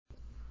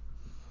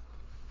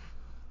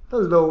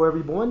Hello,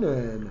 everyone,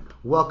 and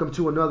welcome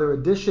to another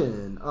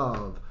edition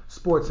of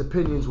Sports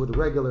Opinions with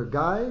Regular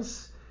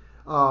Guys.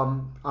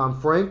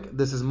 I'm Frank.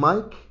 This is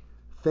Mike.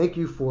 Thank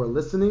you for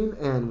listening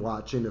and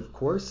watching, of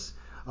course.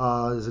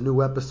 There's a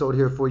new episode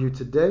here for you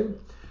today.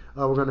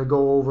 We're going to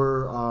go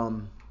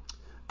over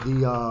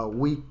the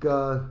Week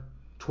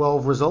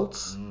 12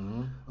 results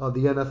of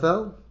the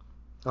NFL,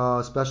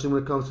 especially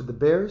when it comes to the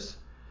Bears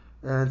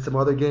and some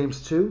other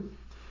games, too.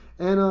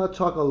 And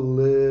talk a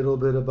little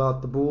bit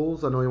about the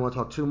Bulls. I know you want to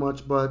talk too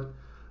much, but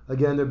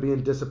again, they're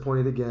being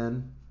disappointed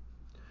again.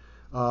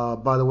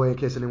 By the way, in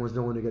case anyone's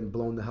knowing, they're getting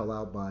blown the hell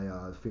out by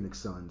the Phoenix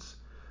Suns.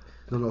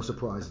 No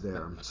surprise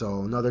there.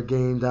 So another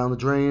game down the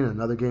drain,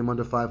 another game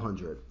under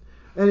 500.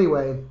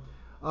 Anyway,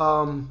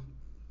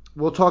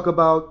 we'll talk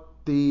about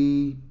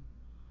the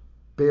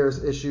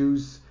Bears'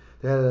 issues.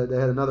 They had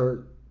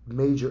another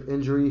major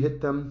injury hit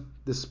them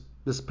this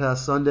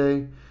past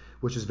Sunday,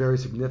 which is very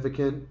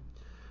significant.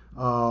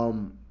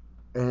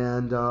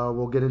 And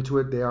we'll get into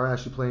it. They are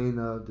actually playing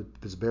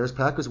this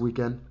Bears-Packers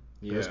weekend.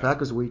 Yeah.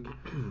 Bears-Packers week.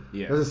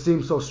 Yeah. Doesn't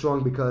seem so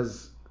strong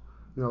because,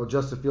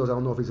 Justin Fields, I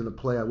don't know if he's going to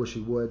play. I wish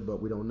he would,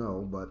 but we don't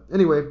know. But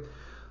anyway,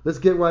 let's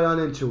get right on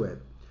into it.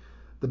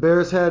 The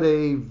Bears had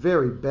a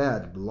very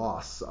bad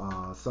loss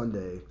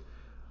Sunday.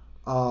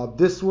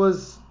 This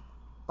was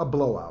a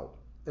blowout.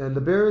 And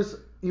the Bears,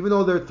 even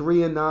though they're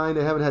 3-9,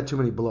 they haven't had too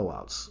many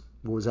blowouts.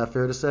 Was that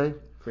fair to say?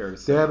 Fair to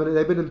say.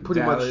 They've been in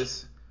pretty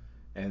Dallas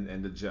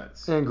and the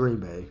Jets. And Green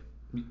Bay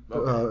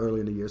early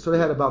in the year. So they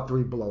had about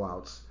 3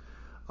 blowouts.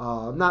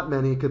 Not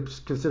many,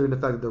 considering the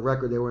fact that the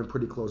record, they were in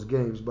pretty close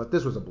games, but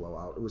this was a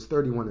blowout. It was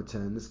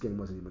 31-10. This game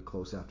wasn't even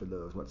close after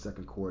the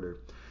second quarter.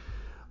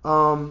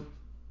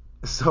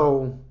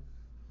 So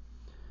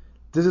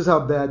this is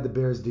how bad the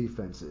Bears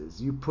defense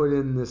is. You put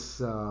in their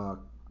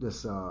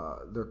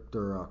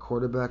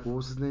quarterback, what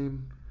was his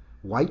name?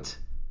 White?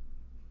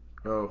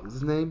 Oh, What's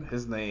his name?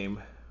 His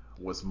name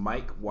was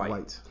Mike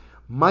White.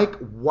 Mike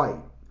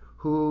White,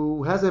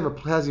 who hasn't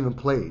even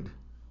played,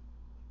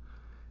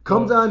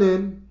 comes on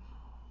in,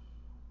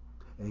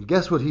 and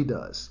guess what he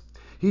does?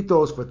 He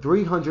throws for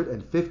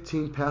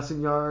 315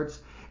 passing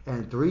yards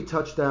and 3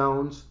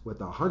 touchdowns with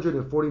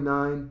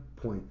 149.3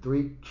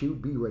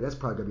 QB rate. That's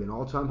probably going to be an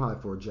all-time high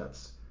for a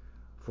Jets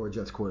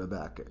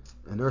quarterback.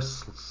 And their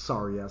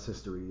sorry-ass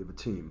history of a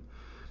team.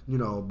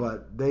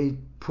 But they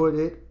put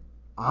it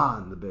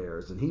on the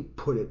Bears, and he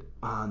put it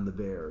on the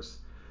Bears.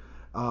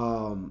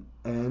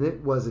 And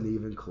it wasn't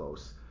even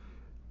close.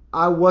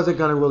 I wasn't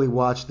going to really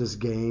watch this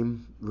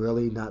game,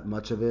 really, not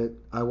much of it.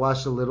 I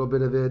watched a little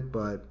bit of it,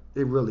 but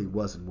it really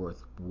wasn't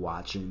worth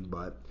watching.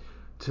 But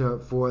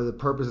for the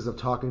purposes of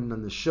talking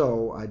on the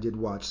show, I did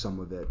watch some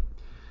of it.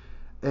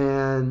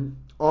 And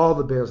all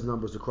the Bears'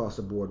 numbers across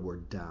the board were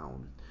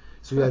down.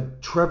 So you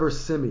had Trevor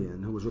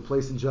Siemian, who was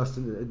replacing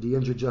the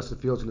injured Justin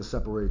Fields in a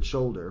separated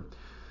shoulder.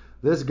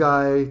 This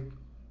guy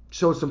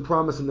showed some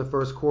promise in the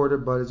first quarter,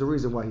 but there's a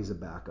reason why he's a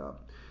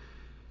backup.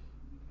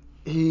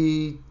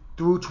 He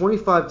threw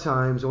 25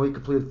 times, only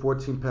completed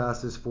 14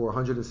 passes for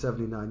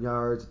 179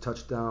 yards, a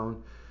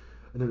touchdown,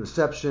 an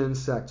interception,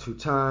 sacked 2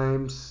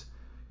 times,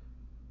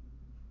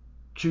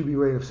 QB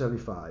rating of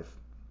 75.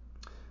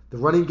 The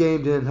running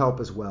game didn't help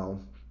as well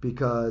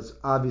because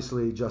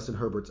obviously Justin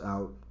Herbert's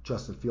out,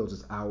 Justin Fields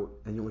is out,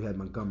 and you only had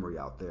Montgomery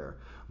out there.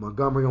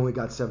 Montgomery only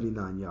got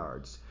 79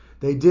 yards.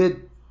 They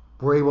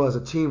were able as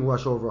a team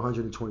rush over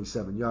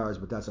 127 yards,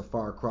 but that's a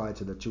far cry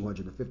to the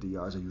 250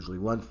 yards they usually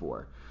run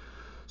for.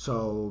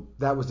 So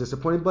that was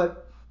disappointing,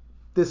 but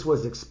this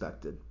was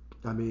expected.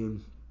 I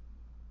mean,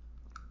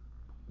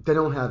 they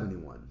don't have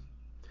anyone.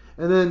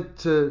 And then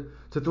to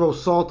throw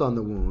salt on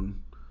the wound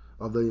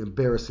of the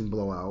embarrassing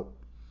blowout,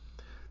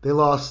 they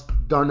lost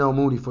Darnell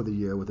Mooney for the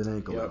year with an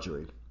ankle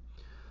injury.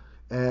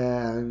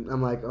 And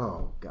I'm like,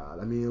 oh,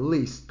 God. I mean, at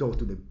least go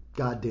through the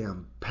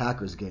goddamn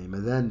Packers game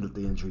and then let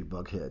the injury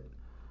bug hit.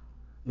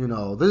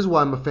 This is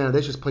why I'm a fan.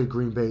 They should play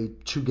Green Bay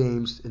 2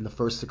 games in the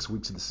first 6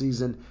 weeks of the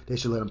season. They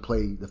should let them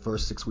play the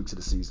first 6 weeks of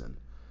the season.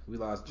 We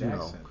lost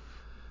Jackson.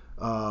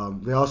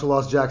 They also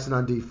lost Jackson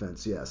on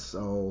defense, yes.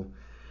 So,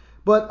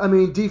 but, I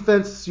mean,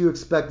 defense, you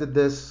expected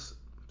this.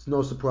 It's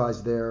no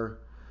surprise there.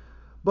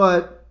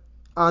 But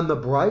on the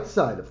bright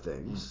side of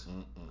things,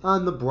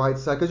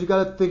 because you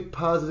got to think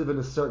positive in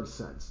a certain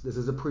sense. This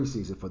is a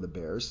preseason for the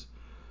Bears.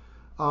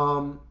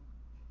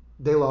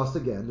 They lost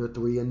again. They're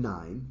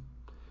 3-9.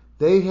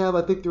 They have,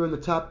 I think they're in the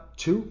top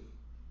 2.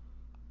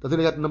 I think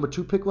they got the number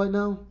 2 pick right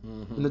now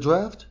in the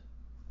draft.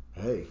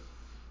 Hey.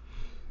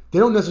 They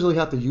don't necessarily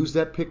have to use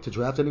that pick to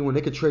draft anyone.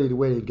 They could trade it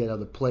away and get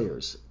other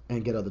players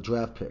and get other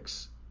draft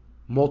picks.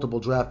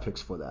 Multiple draft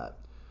picks for that.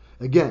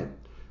 Again,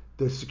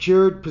 the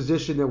secured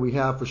position that we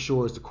have for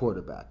sure is the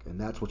quarterback, and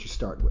that's what you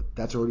start with.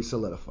 That's already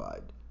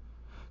solidified.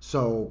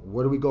 So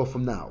where do we go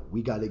from now?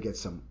 We got to get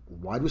some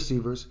wide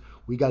receivers.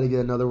 We got to get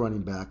another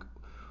running back.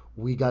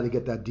 We got to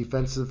get that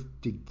defense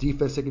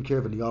taken care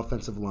of in the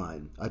offensive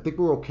line. I think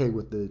we're okay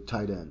with the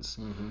tight ends.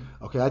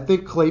 Okay, I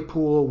think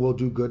Claypool will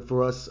do good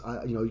for us.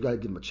 You got to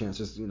give him a chance.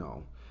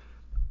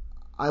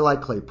 I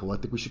like Claypool. I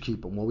think we should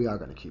keep him. Well, we are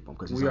going to keep him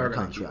because he's under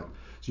contract.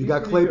 So you He's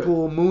got pretty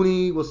Claypool, good.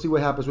 Mooney. We'll see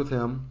what happens with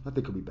him. I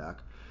think he'll be back.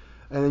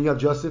 And then you have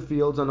Justin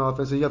Fields on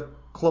offense, and you have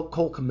Cole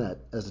Kmet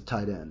as a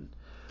tight end.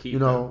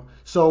 Keep him.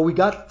 So we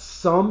got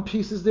some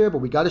pieces there, but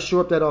we got to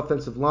shore up that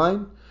offensive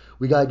line.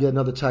 We got to get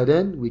another tight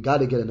end. We got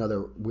to get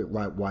another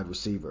wide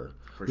receiver.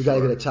 We got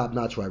to get a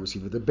top-notch wide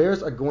receiver. The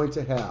Bears are going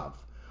to have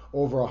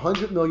over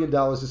 $100 million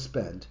to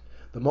spend,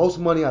 the most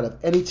money out of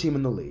any team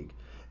in the league,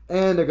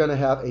 and they're going to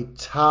have a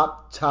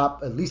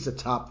at least a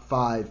top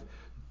 5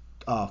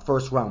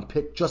 first-round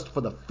pick just for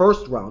the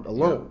first round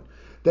alone. Yep.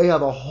 They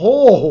have a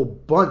whole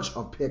bunch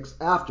of picks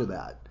after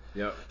that.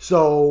 Yep.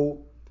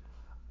 So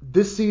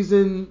this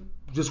season,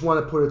 just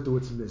want to put it through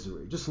its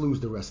misery. Just lose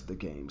the rest of the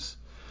games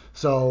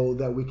so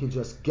that we can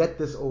just get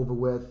this over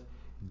with,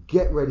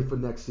 get ready for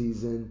next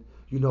season.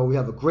 We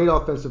have a great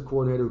offensive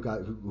coordinator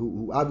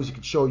who obviously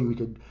could show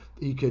you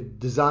he could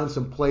design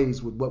some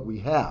plays with what we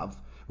have.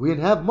 We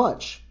didn't have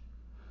much.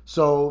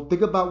 So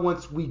think about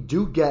once we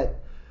do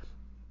get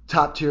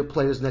top-tier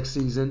players next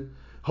season,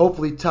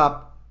 hopefully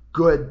top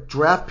good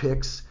draft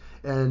picks,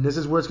 and this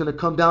is where it's going to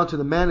come down to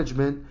the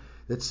management.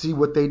 Let's see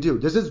what they do.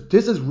 This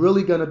is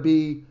really going to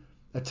be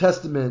a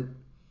testament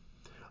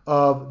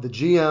of the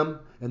GM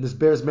and this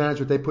Bears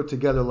management they put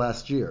together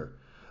last year,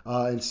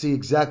 and see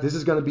exactly. This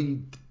is going to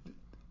be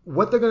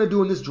what they're going to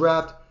do in this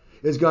draft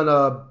is going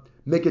to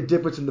make a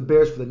difference in the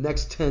Bears for the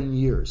next 10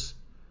 years.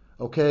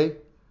 Okay,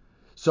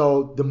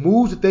 so the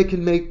moves that they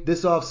can make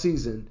this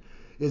offseason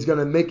is going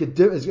to make it.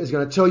 Is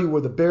going to tell you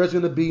where the Bears are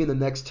going to be in the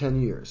next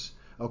 10 years.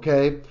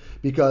 Okay,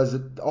 because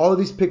all of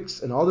these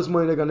picks and all this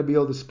money they're going to be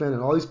able to spend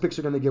and all these picks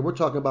are going to get. We're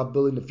talking about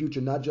building the future,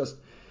 not just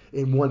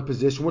in one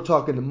position. We're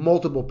talking in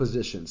multiple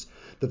positions.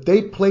 If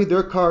they play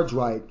their cards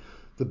right,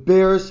 the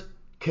Bears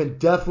can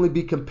definitely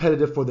be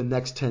competitive for the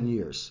next 10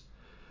 years.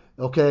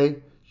 Okay?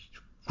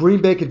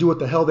 Green Bay can do what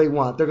the hell they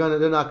want. They're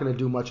not gonna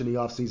do much in the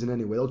offseason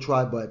anyway. They'll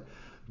try, but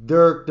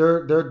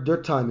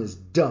their time is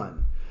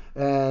done.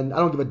 And I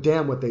don't give a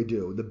damn what they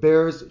do. The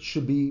Bears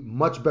should be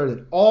much better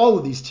than all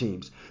of these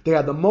teams. They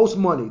have the most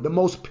money, the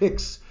most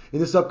picks in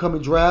this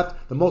upcoming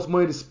draft, the most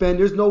money to spend.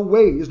 There's no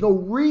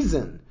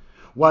reason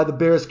why the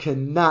Bears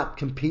cannot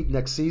compete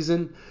next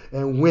season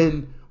and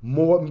win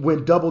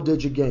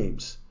double-digit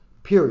games.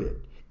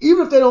 Period.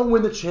 Even if they don't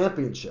win the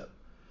championship,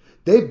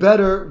 they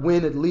better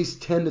win at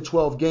least 10 to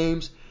 12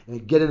 games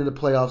and get into the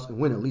playoffs and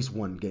win at least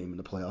one game in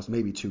the playoffs,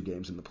 maybe 2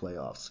 games in the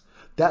playoffs.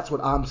 That's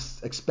what I'm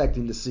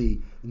expecting to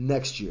see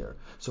next year.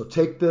 So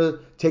take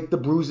the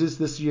bruises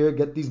this year,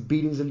 get these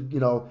beatings, and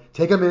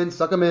take them in,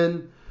 suck them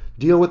in,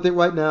 deal with it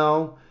right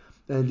now.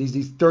 And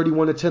these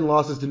 31-10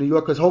 losses to New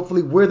York, because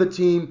hopefully we're the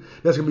team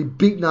that's going to be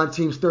beating on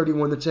teams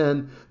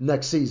 31-10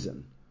 next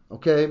season.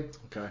 Okay.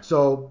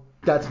 So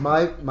that's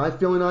my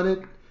feeling on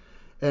it,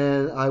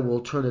 and I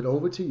will turn it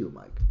over to you,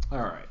 Mike. All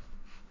right.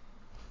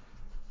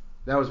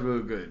 That was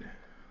really good.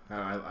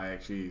 I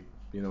actually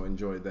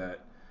enjoyed that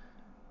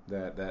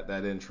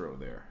intro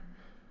there,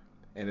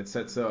 and it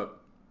sets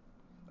up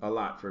a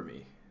lot for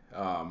me.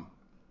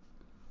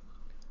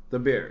 The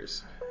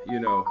Bears,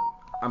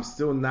 I'm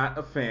still not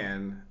a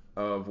fan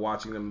of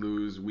watching them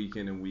lose week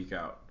in and week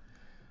out.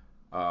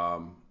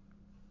 I'm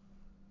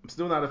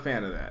still not a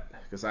fan of that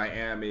because I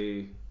am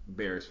a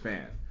Bears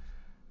fan.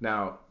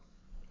 Now,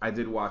 I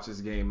did watch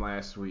this game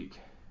last week.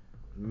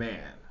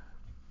 Man,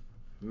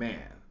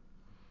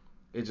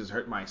 it just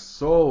hurt my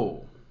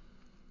soul.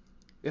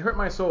 It hurt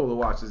my soul to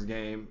watch this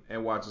game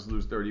and watch us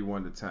lose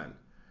 31-10.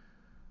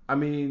 I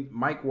mean,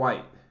 Mike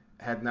White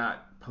had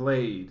not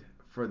played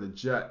for the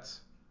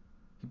Jets.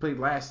 He played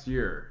last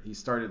year. He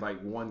started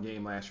like one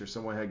game last year.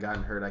 Someone had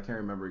gotten hurt. I can't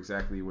remember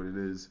exactly what it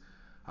is.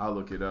 I'll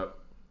look it up.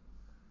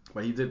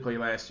 But he did play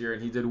last year,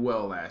 and he did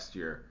well last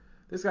year.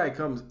 This guy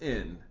comes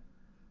in,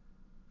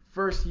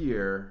 first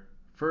year,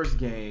 first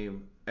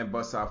game, and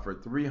busts out for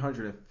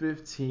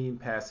 315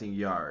 passing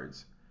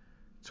yards,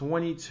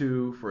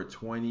 22 for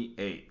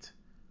 28,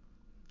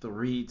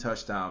 3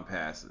 touchdown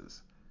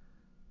passes,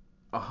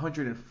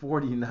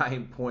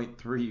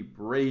 149.3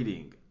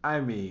 rating. I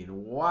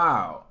mean,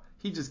 wow.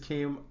 He just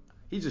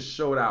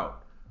showed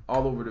out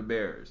all over the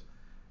Bears.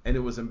 And it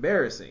was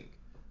embarrassing.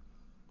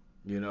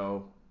 You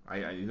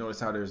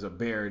notice how there's a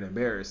bear and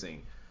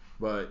embarrassing.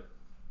 But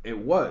it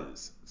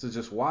was. So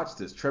just watch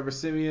this. Trevor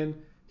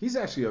Siemian, he's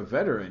actually a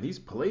veteran. He's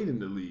played in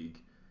the league.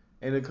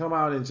 And to come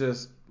out and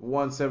just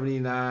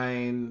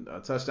 179,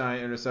 a touchdown,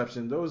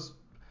 interception,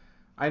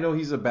 I know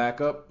he's a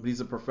backup, but he's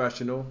a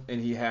professional,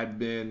 and he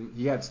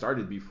had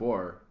started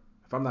before.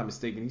 If I'm not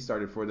mistaken, he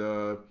started for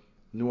the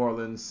New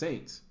Orleans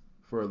Saints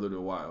for a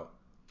little while.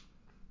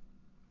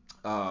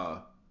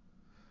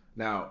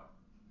 Now,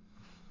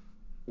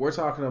 we're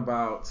talking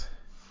about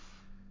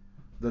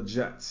the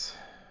Jets.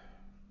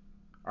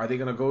 Are they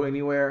going to go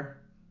anywhere?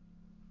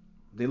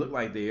 They look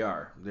like they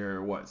are.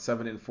 They're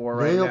 7-4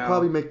 right now.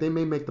 They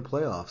may make the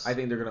playoffs. I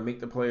think they're going to make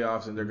the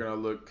playoffs, and they're going to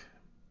look,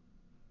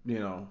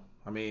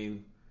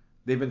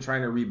 they've been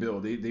trying to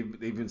rebuild.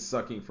 They've been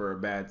sucking for a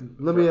bad.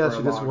 Let me ask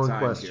you this one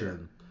question. Here.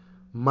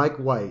 Mike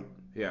White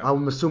Yeah.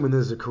 I'm assuming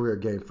this is a career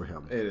game for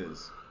him. It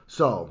is.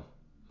 So,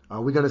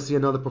 are we going to see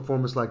another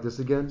performance like this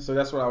again? So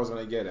that's what I was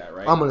going to get at,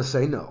 right? I'm going to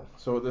say no.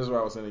 So this is what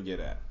I was going to get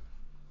at.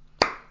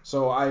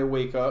 So I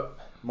wake up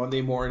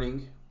Monday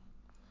morning,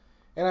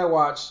 and I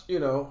watch,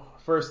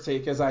 First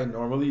Take as I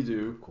normally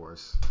do. Of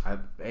course. I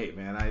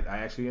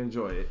actually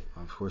enjoy it.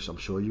 Of course, I'm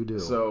sure you do.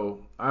 So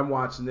I'm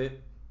watching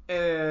it,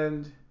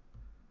 and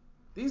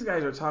these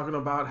guys are talking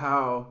about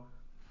how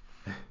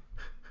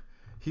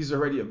he's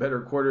already a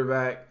better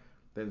quarterback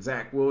than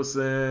Zach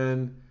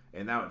Wilson,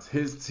 and now it's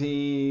his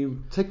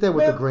team. Take that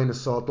with a grain of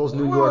salt. Those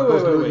New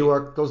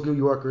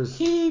Yorkers.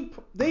 He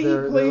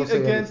played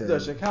against the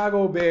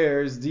Chicago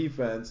Bears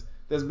defense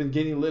that's been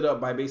getting lit up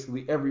by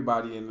basically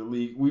everybody in the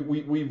league.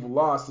 We've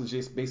lost to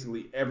just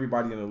basically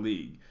everybody in the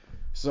league.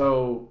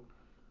 So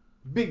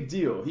big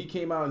deal. He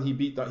came out and he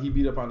beat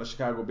up on the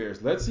Chicago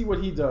Bears. Let's see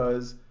what he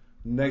does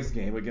next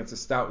game against a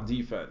stout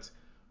defense.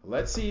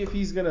 Let's see if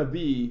he's gonna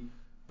be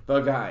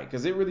the guy,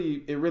 because it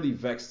really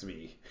vexed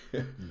me.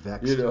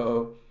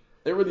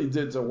 It really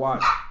did to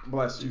watch.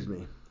 Excuse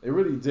me. It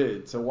really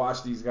did to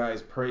watch these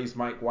guys praise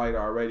Mike White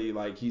already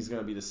like he's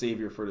gonna be the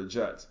savior for the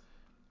Jets.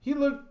 He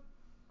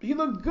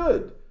looked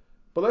good,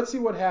 but let's see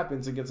what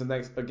happens against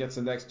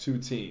the next two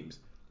teams.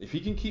 If he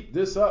can keep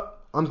this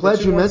up, I'm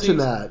glad you mentioned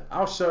that.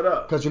 I'll shut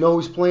up. Because you know who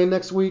he's playing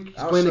next week?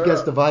 He's playing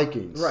against the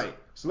Vikings. Right.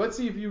 So let's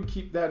see if you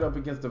keep that up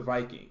against the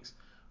Vikings.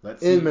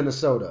 Let's see. In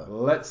Minnesota.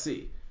 Let's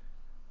see.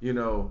 They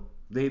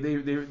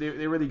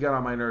really got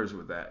on my nerves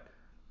with that.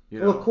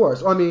 Well, of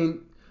course. I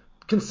mean,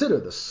 consider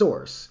the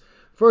source.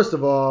 First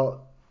of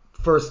all,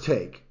 First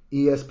Take,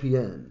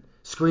 ESPN,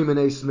 Screaming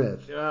A.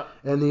 Smith,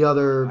 and the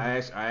other,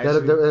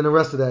 and the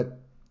rest of that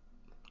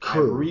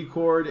crew. I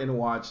record and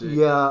watch it.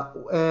 Yeah,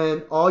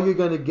 and all you're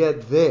going to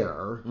get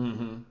there, I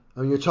mean,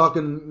 you're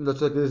talking, let's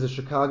say there's a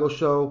Chicago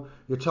show,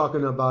 you're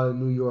talking about a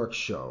New York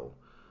show,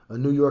 a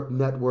New York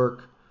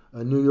network,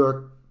 a New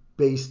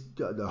York-based,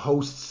 the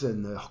hosts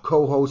and the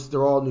co-hosts,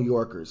 they're all New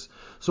Yorkers.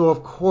 So,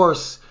 of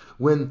course,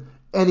 when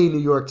any New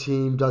York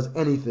team does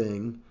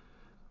anything,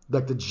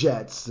 like the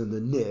Jets and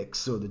the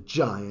Knicks or the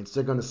Giants,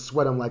 they're going to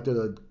sweat them like they're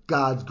the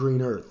God's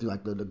green earth,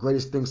 like they're the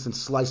greatest thing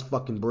since sliced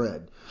fucking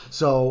bread.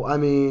 So, I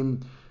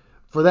mean,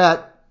 for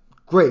that,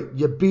 great.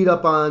 You beat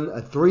up on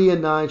a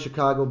 3-9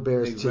 Chicago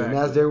Bears team,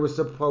 as they were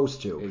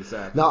supposed to.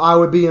 Exactly. Now, I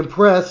would be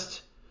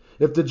impressed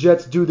if the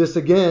Jets do this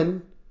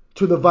again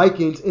to the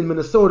Vikings in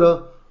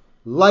Minnesota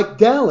like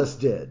Dallas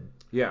did.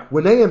 Yeah.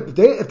 When if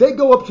they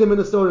go up to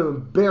Minnesota and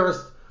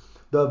embarrass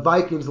the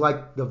Vikings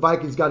like the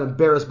Vikings got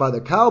embarrassed by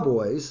the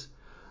Cowboys,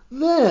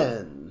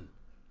 then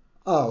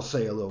I'll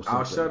say a little something.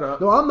 I'll shut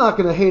up. No, I'm not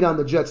going to hate on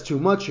the Jets too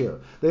much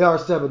here. They are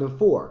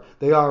 7-4.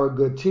 They are a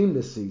good team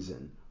this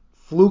season.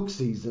 Fluke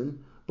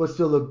season, but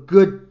still a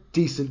good,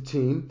 decent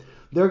team.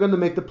 They're going to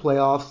make the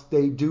playoffs.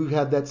 They do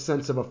have that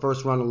sense of a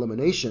first-round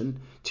elimination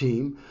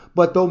team,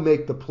 but they'll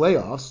make the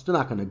playoffs. They're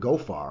not going to go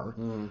far,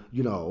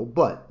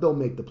 but they'll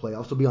make the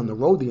playoffs. They'll be on the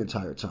road the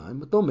entire time,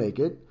 but they'll make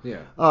it.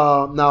 Yeah.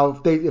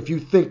 Now, if you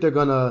think they're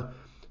going to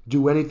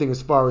do anything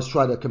as far as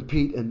try to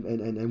compete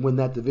and win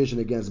that division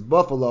against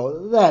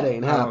Buffalo, that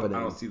ain't happening.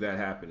 I don't see that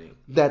happening.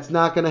 That's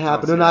not going to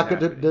happen.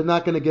 They're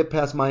not going to get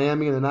past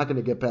Miami, and they're not going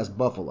to get past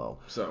Buffalo.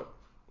 So,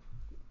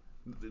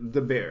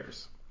 the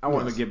Bears. I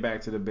want to get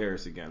back to the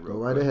Bears again real quick.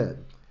 Go right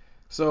ahead.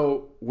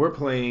 So, we're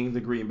playing the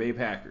Green Bay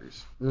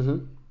Packers.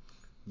 Mm-hmm.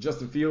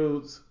 Justin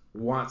Fields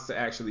wants to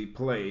actually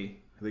play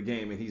the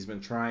game, and he's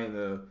been trying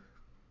to,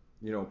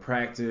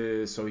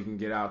 practice so he can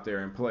get out there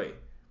and play.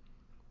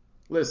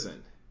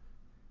 Listen,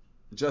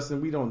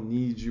 Justin, we don't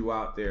need you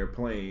out there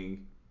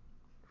playing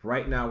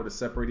right now with a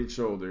separated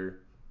shoulder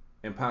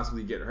and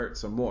possibly get hurt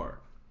some more.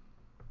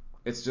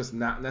 It's just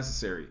not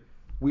necessary.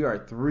 We are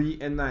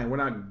 3-9. We're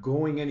not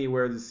going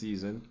anywhere this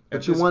season.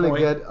 But you want to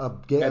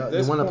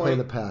play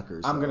the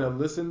Packers. I'm going to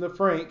listen to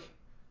Frank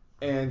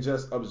and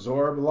just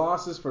absorb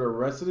losses for the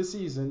rest of the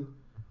season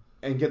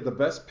and get the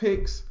best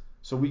picks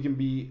so we can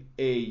be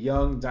a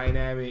young,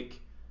 dynamic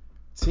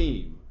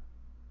team.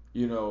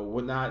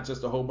 With not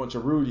just a whole bunch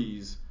of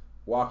Rudies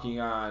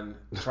walking on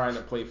trying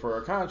to play for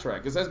a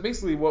contract. Because that's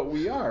basically what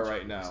we are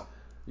right now.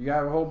 You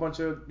got a whole bunch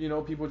of,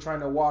 people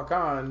trying to walk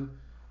on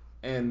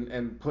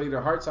and play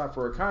their hearts out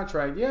for a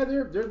contract. Yeah,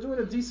 they're doing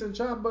a decent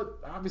job, but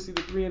obviously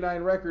the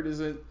 3-9 record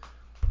isn't.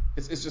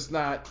 It's just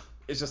not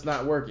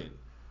working.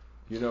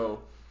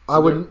 So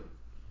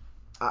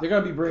they're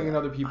gonna be bringing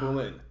other people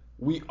in.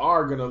 We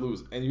are gonna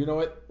lose, and you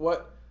know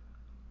what?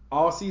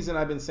 All season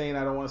I've been saying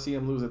I don't want to see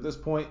them lose. At this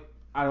point,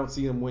 I don't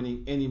see them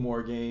winning any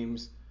more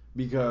games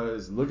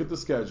because look at the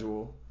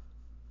schedule.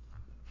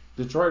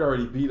 Detroit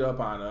already beat up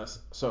on us,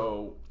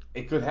 so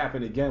it could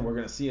happen again. We're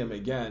gonna see them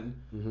again.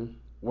 Mm-hmm.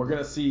 We're going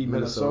to see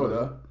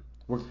Minnesota.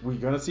 We're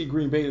going to see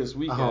Green Bay this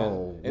weekend.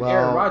 And well,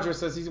 Aaron Rodgers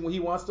says he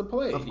wants to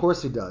play. Of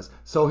course he does.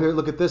 So here,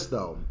 look at this,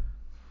 though.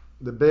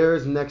 The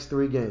Bears' next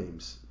 3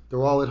 games,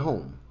 they're all at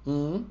home.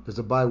 Mm-hmm. There's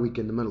a bye week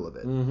in the middle of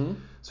it. Mm-hmm.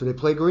 So they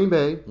play Green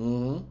Bay,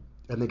 mm-hmm.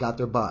 and they got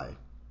their bye.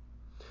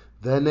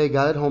 Then they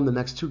got at home the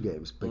next 2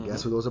 games. But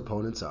guess who those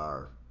opponents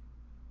are?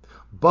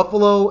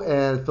 Buffalo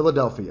and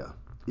Philadelphia.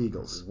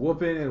 Eagles.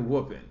 Whooping and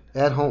whooping.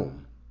 At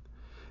home.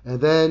 And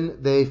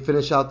then they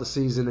finish out the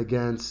season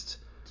against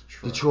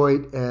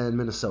Detroit and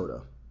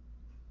Minnesota.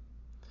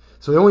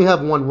 So they only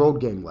have one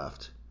road game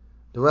left.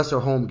 The rest are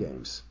home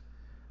games.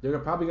 They're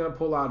probably going to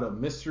pull out a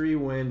mystery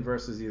win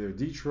versus either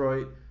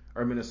Detroit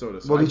or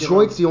Minnesota. So well,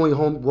 Detroit's the only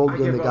home road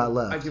game they got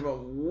left. I give up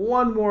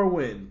one more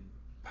win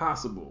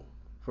possible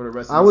for the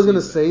rest of the season. I was going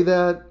to say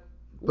that,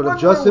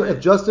 but if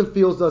Justin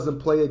Fields doesn't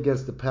play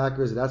against the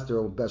Packers, that's their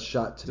own best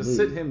shot to me. Just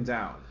sit him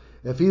down.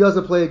 If he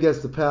doesn't play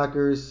against the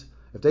Packers,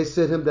 if they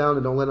sit him down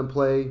and don't let him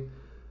play,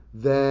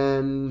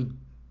 then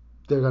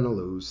they're going to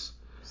lose.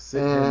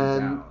 Sit him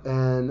down.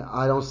 And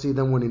I don't see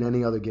them winning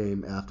any other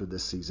game after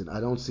this season. I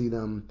don't see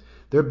them.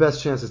 Their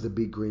best chance is to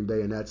beat Green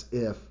Bay, and that's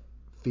if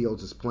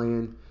Fields is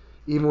playing.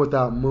 Even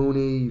without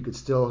Mooney, you could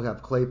still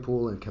have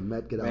Claypool and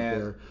Kmet get out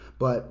there.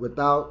 But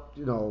without,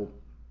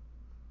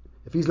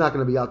 if he's not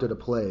going to be out there to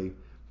play,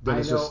 then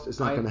it's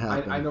not going to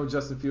happen. I know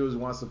Justin Fields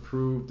wants to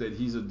prove that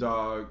he's a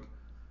dog,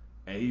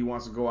 and he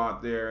wants to go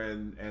out there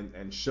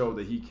and show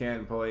that he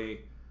can play.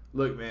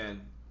 Look,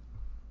 man,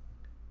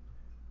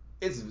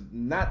 it's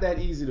not that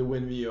easy to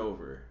win me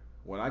over.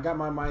 When I got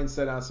my mind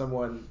set on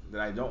someone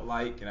that I don't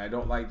like and I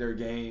don't like their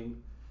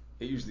game,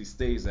 it usually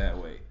stays that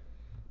way.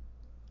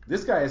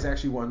 This guy has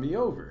actually won me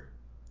over.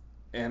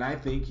 And I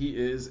think he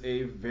is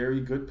a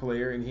very good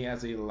player and he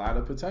has a lot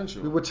of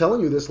potential. We were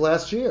telling you this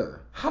last year.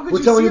 How could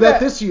we're telling you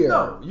that this year.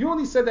 No, you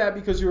only said that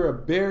because you're a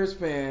Bears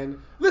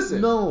fan.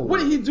 Listen,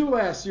 what did he do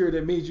last year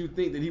that made you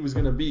think that he was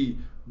going to be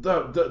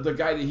the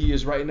guy that he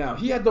is right now?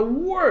 He had the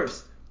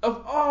worst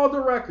of all the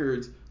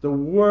records. The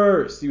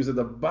worst. He was at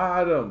the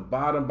bottom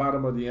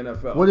of the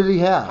NFL. What did he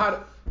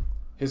have?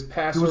 His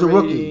passer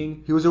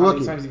rating. He was a rookie. How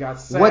many times he got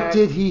sacked? What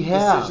did he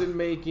have? Decision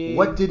making.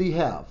 What did he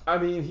have? I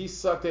mean, he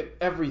sucked at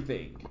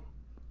everything.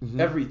 Mm-hmm.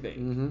 Everything.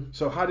 Mm-hmm.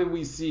 So how did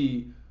we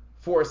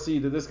foresee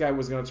that this guy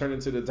was going to turn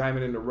into the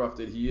diamond in the rough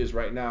that he is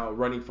right now,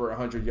 running for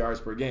 100 yards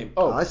per game?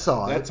 Oh, I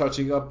saw that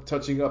it.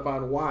 Touching up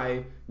on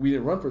why we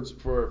didn't run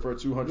for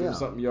 200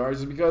 something yards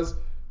is because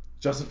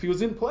Justin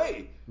Fields didn't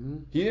play. Mm-hmm.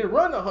 He didn't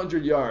run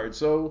 100 yards.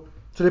 So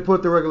they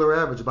put the regular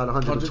average about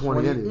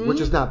 120 anyway, mm-hmm. which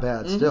is not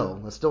bad.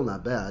 Mm-hmm. That's still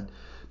not bad.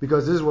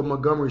 Because this is what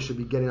Montgomery should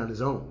be getting on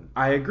his own.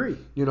 I agree.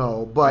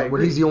 But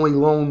when he's the only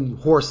lone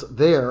horse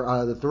there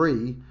out of the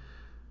three,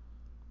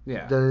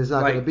 then it's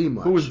not going to be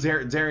much. Who was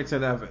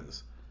Darrington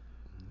Evans?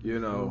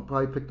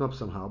 Probably picked up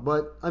somehow.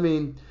 But, I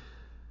mean,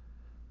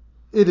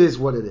 it is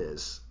what it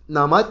is.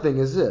 Now, my thing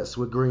is this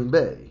with Green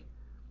Bay.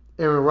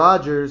 Aaron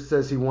Rodgers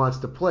says he wants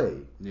to play.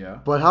 Yeah.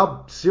 But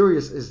how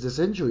serious is this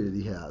injury that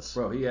he has?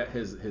 Bro,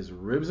 his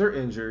ribs are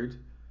injured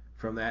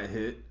from that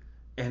hit,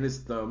 and his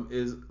thumb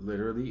is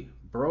literally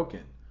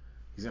broken.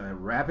 He's going to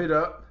wrap it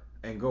up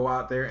and go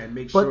out there and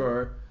make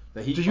sure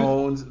that he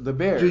owns the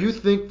Bears. Do you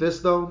think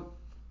this, though?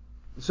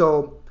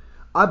 So,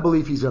 I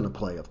believe he's going to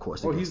play, of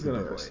course, against he's the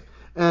going to Bears. play.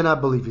 And I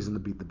believe he's going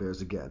to beat the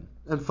Bears again.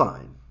 And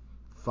fine.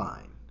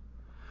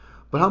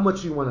 But how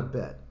much do you want to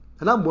bet?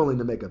 And I'm willing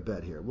to make a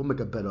bet here. We'll make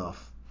a bet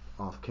off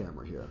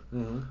camera here.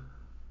 Mm-hmm.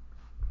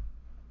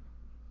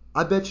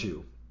 I bet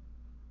you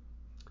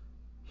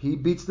he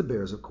beats the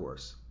Bears, of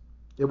course.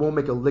 It won't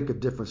make a lick of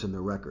difference in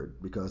their record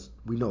because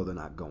we know they're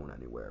not going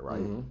anywhere,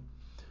 right? Mm-hmm.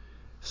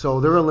 So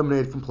they're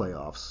eliminated from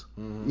playoffs,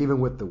 mm-hmm. even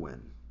with the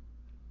win.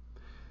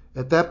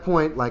 At that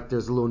point,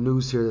 there's a little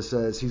news here that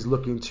says he's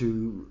looking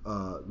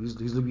to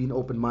he's being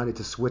open-minded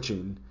to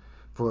switching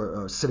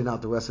for sitting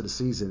out the rest of the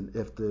season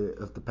if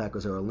the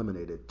Packers are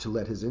eliminated to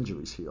let his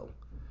injuries heal.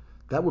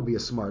 That would be a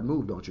smart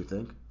move, don't you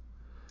think?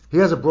 He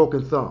has a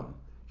broken thumb.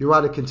 You're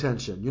out of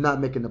contention. You're not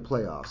making the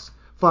playoffs.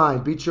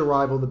 Fine, beat your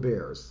rival, the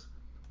Bears.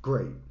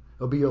 Great.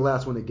 It'll be your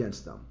last one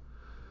against them.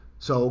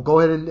 So go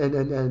ahead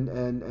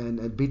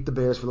and beat the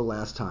Bears for the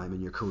last time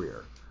in your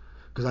career.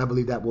 Because I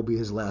believe that will be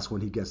his last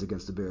one he gets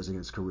against the Bears in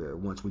his career.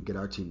 Once we get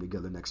our team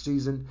together next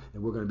season,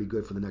 and we're going to be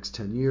good for the next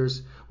 10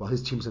 years, while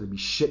his team's going to be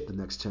shit the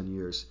next 10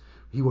 years.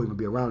 He won't even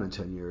be around in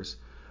 10 years.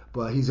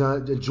 But he's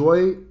going to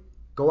enjoy,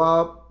 go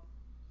out,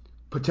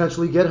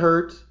 potentially get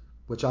hurt,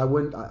 which I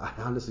wouldn't.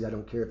 Honestly, I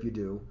don't care if you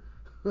do.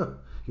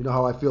 You know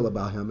how I feel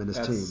about him and his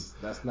team.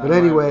 That's not. But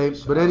anyway.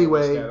 The great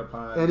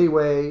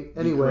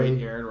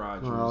Aaron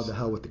Rodgers. Oh, the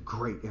hell with the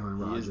great Aaron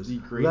Rodgers. He is the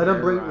great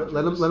Rodgers.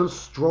 Let him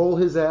stroll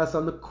his ass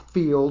on the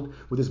field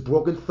with his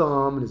broken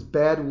thumb and his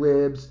bad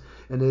ribs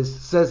and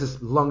says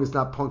his lung is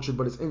not punctured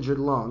but his injured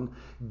lung.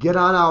 Get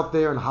on out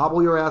there and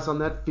hobble your ass on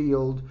that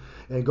field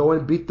and go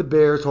and beat the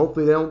Bears.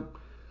 Hopefully they don't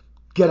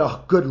get a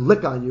good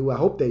lick on you. I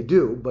hope they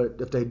do, but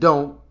if they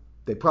don't,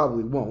 they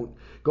probably won't.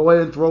 Go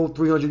ahead and throw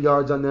 300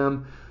 yards on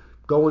them.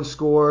 Go and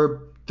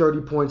score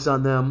 30 points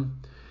on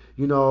them,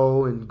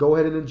 and go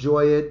ahead and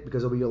enjoy it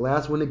because it'll be your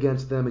last win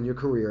against them in your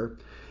career.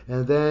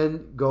 And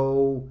then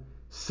go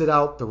sit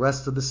out the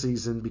rest of the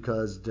season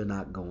because they're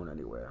not going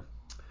anywhere.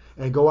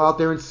 And go out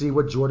there and see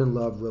what Jordan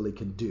Love really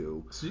can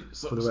do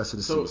for the rest of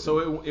the season.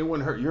 So it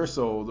wouldn't hurt your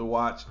soul to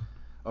watch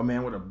a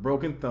man with a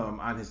broken thumb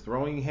on his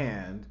throwing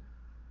hand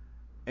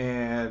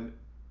and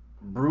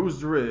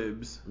bruised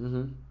ribs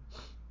mm-hmm.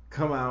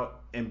 come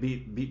out and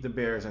beat the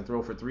Bears and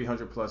throw for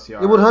 300 plus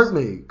yards. It would hurt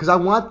me because I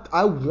want.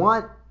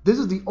 This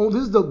is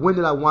the win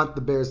that I want the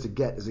Bears to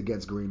get is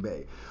against Green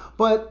Bay.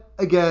 But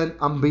again,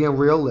 I'm being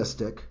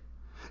realistic.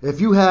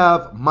 If you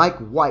have Mike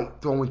White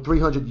throwing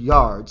 300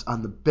 yards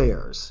on the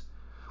Bears,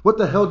 what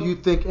the hell do you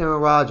think Aaron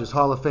Rodgers,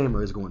 Hall of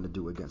Famer, is going to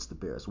do against the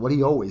Bears? What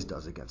he always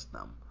does against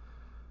them.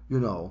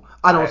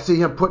 I don't see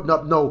him putting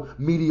up no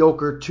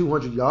mediocre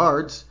 200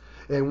 yards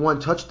and 1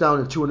 touchdown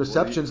and 2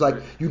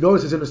 interceptions. You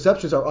notice his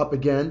interceptions are up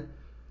again.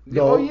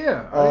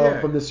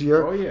 From this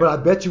year. Oh, yeah. But I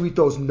bet you he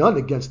throws none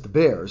against the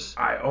Bears.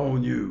 I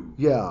own you.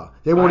 Yeah,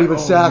 they won't even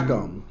sack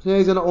him. Yeah,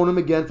 he's going to own him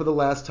again for the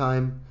last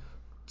time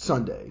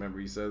Sunday. Remember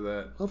he said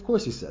that? Of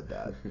course he said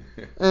that.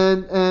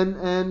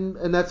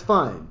 and that's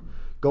fine.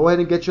 Go ahead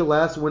and get your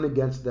last win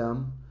against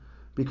them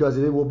because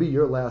it will be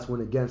your last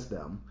win against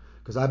them.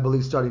 Because I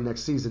believe starting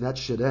next season that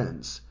shit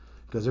ends.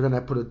 Because they're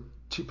going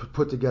to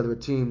put together a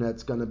team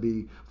that's going to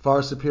be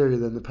far superior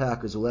than the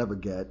Packers will ever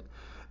get.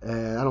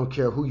 And I don't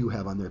care who you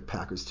have on their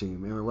Packers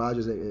team. Aaron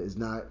Rodgers is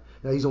not.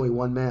 He's only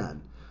one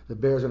man. The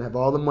Bears are going to have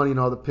all the money and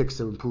all the picks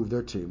to improve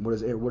their team. What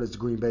does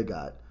Green Bay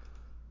got?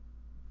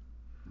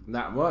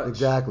 Not much.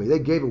 Exactly. They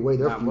gave away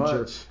their future.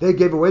 Much. They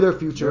gave away their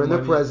future and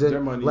their present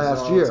their money's last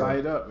all year.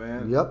 Tied up,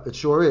 man. Yep, it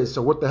sure is.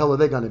 So what the hell are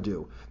they going to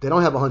do? They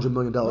don't have $100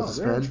 million to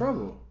spend. They're in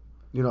trouble.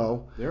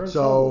 They're in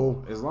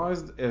trouble.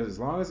 As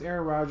long as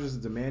Aaron Rodgers is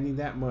demanding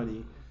that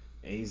money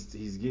and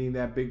he's getting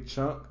that big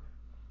chunk,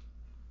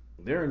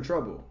 they're in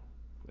trouble.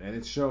 And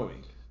it's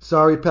showing.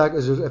 Sorry,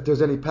 Packers. If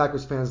there's any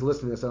Packers fans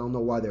listening to this, I don't know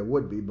why there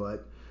would be,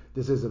 but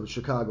this is a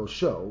Chicago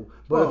show.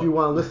 But if you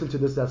want to listen to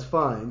this, that's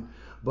fine.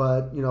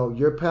 But,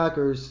 your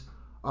Packers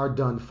are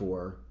done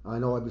for. I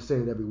know I've been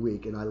saying it every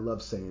week, and I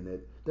love saying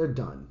it. They're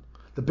done.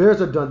 The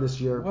Bears are done this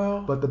year,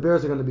 but the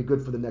Bears are going to be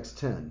good for the next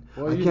 10.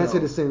 I can't say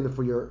the same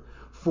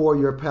for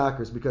your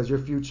Packers because your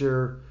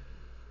future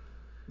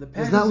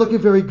is not looking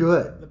very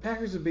good. The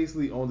Packers have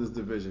basically owned this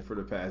division for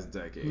the past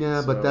decade.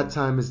 Yeah, but that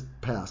time is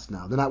past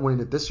now. They're not winning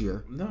it this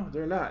year. No,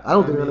 they're not. I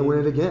don't think they're going to win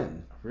it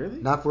again.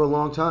 Really? Not for a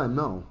long time,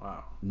 no.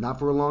 Wow. Not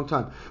for a long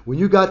time. When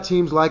you got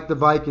teams like the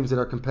Vikings that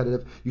are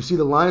competitive, you see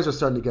the Lions are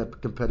starting to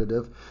get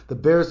competitive. The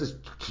Bears,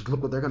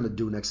 look what they're going to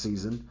do next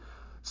season.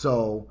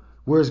 So,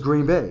 where's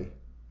Green Bay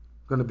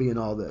going to be in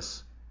all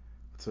this?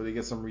 So they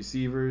get some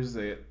receivers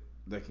that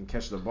can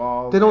catch the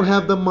ball. They don't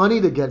have the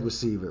money to get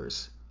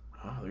receivers.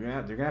 Oh, they're gonna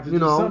have to do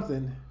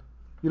something.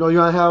 You're going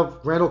to have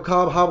Randall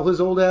Cobb hobble his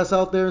old ass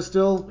out there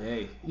still.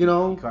 Hey, he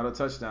caught a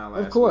touchdown last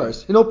week. Of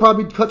course.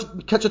 Probably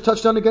catch a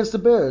touchdown against the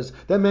Bears.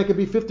 That man could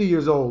be 50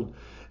 years old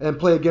and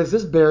play against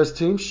this Bears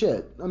team.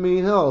 Shit. Hell,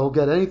 he'll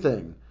get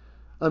anything.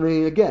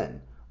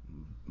 Again,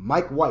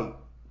 Mike White.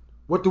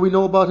 What do we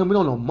know about him? We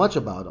don't know much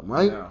about him,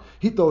 right? No.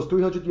 He throws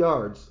 300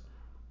 yards.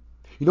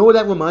 You know what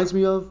that reminds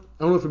me of?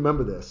 I don't know if you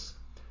remember this.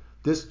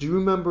 Do you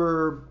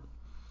remember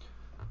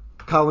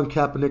Colin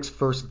Kaepernick's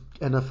first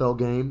NFL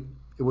game?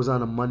 It was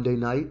on a Monday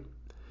night,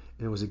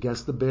 and it was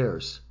against the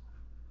Bears.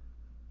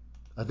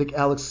 I think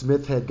Alex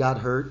Smith had got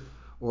hurt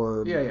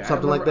or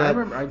something like that.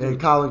 And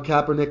Colin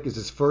Kaepernick is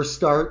his first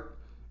start.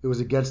 It was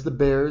against the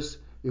Bears.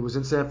 It was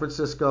in San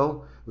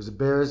Francisco. It was the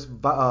Bears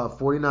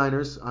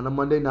 49ers on a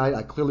Monday night.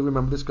 I clearly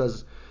remember this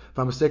because, if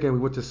I'm mistaken, we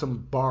went to some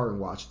bar and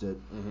watched it.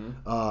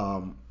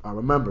 Mm-hmm. I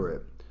remember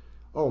it.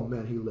 Oh,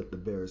 man, he lit the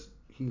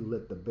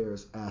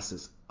Bears'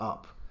 asses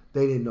up.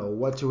 They didn't know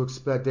what to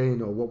expect. They didn't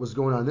know what was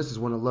going on. This is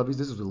one of Lovey's.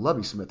 This is the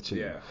Lovey Smith team.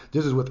 Yeah.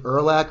 This is with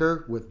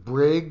Urlacher, with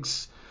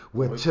Briggs,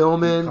 with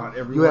Tillman.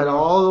 You had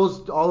all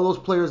those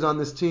players on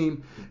this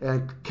team,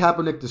 and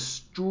Kaepernick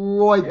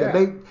destroyed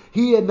them.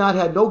 He had not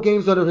had no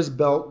games under his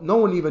belt. No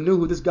one even knew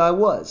who this guy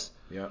was.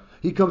 Yeah.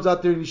 He comes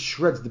out there and he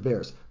shreds the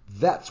Bears.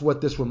 That's what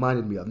this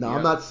reminded me of. Now,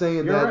 I'm not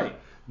saying that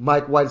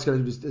Mike White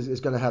is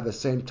going to have the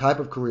same type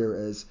of career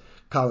as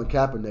Colin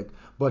Kaepernick,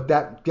 but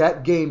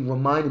that game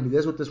reminded me.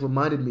 That's what this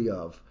reminded me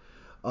of.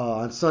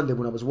 On Sunday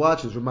when I was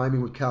watching, it reminded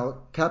me when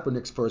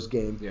Kaepernick's first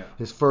game,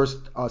 his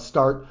first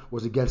start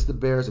was against the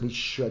Bears, and he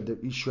shred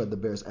the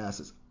Bears'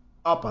 asses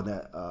up on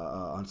that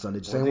on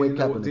Sunday. Same way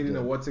Kaepernick didn't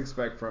know what to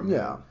expect from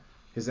him.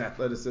 His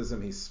athleticism,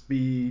 his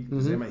speed,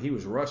 he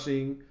was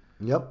rushing.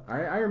 Yep.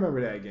 I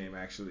remember that game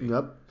actually.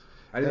 Yep.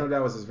 I didn't know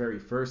that was his very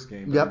first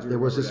game. Yep. It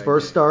was his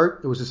first start.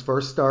 It was his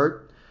first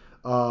start.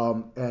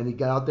 And he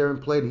got out there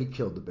and played, and he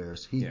killed the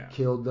Bears. He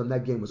killed them.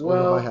 That game was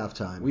over by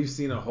halftime. We've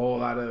seen a whole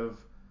lot of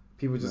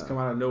people just come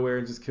out of nowhere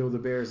and just kill the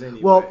Bears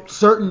anyway. Well,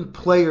 certain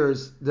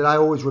players that I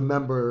always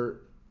remember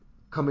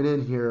coming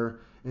in here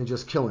and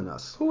just killing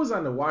us. Who was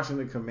on the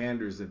Washington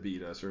Commanders that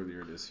beat us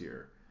earlier this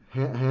year?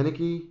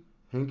 Haneke?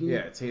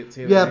 Yeah,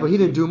 Taylor Yeah, but he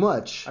didn't do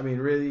much.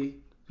 Really?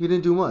 He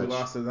didn't do much. We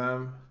lost to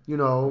them.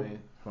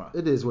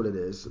 It is what it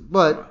is.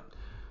 But,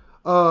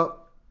 all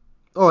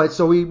right,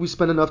 so we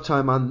spent enough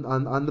time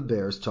on the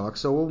Bears talk,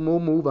 so we'll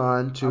move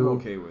on to... I'm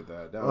okay with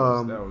that. That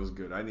was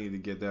good. I need to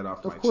get that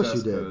off my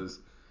chest because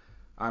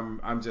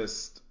I'm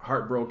just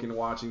heartbroken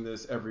watching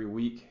this every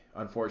week.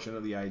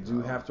 Unfortunately, I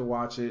do have to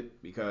watch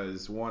it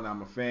because, one,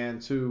 I'm a fan.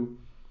 Two,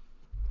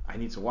 I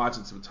need to watch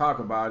it to talk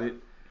about it.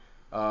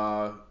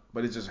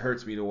 But it just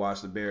hurts me to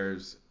watch the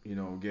Bears,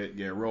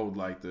 get rolled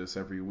like this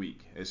every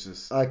week. It's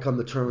just I come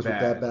to terms with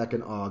bad. that back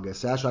in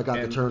August. Actually, I got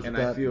to terms with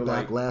that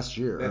back last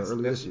year,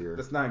 early this year.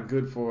 That's not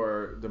good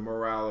for the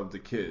morale of the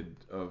kid,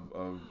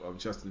 of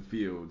Justin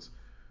Fields.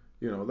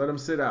 Let him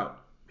sit out.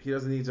 He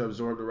doesn't need to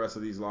absorb the rest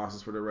of these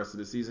losses for the rest of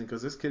the season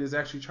because this kid is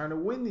actually trying to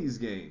win these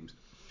games.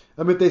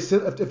 I mean, if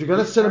you're going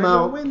to sit him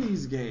out, he's trying to win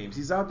these games.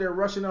 He's out there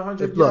rushing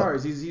 100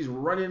 yards. He's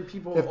running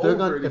people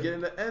over to get in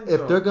the end zone.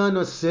 If they're going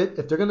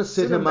to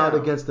sit him out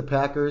against the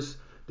Packers,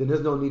 then there's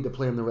no need to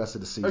play him the rest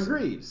of the season.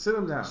 Agreed. Sit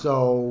him down.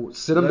 So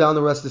sit him down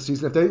the rest of the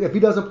season. If he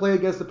doesn't play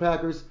against the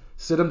Packers,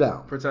 sit him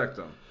down. Protect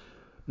him.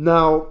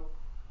 Now,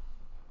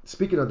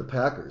 speaking of the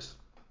Packers,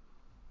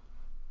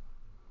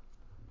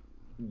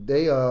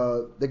 they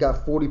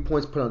got 40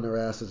 points put on their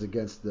asses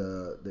against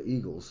the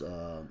Eagles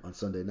on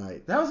Sunday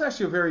night. That was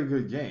actually a very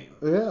good game.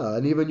 Yeah,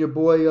 and even your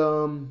boy,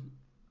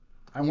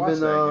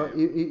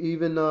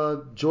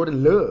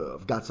 Jordan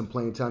Love got some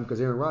playing time because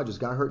Aaron Rodgers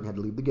got hurt and had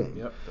to leave the game.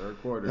 Yep,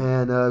 third quarter.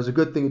 And it was a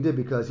good thing he did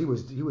because he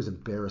was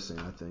embarrassing,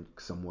 I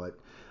think, somewhat.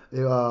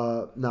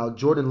 Now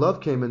Jordan Love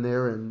came in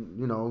there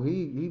and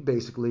he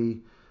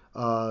basically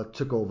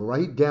took over.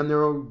 Right, he damn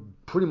near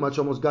pretty much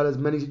almost got as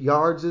many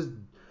yards as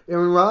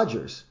Aaron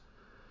Rodgers.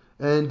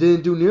 And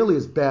didn't do nearly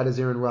as bad as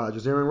Aaron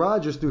Rodgers. Aaron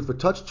Rodgers threw for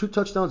 2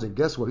 touchdowns, and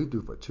guess what? He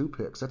threw for 2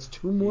 picks. That's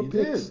 2 more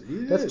picks.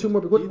 That's 2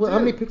 more. How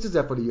many picks is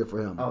that for the year for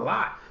him? A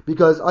lot.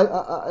 Because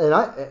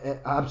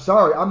I'm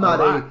sorry, I'm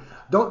not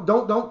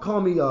don't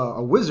call me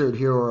a wizard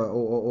here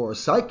or a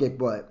psychic,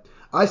 but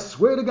I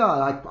swear to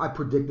God, I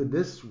predicted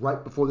this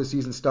right before the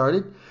season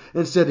started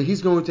and said that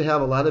he's going to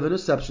have a lot of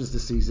interceptions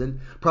this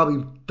season,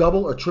 probably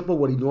double or triple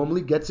what he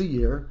normally gets a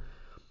year.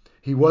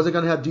 He wasn't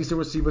going to have decent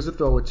receivers to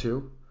throw it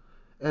to.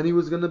 And he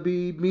was going to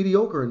be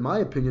mediocre, in my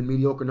opinion,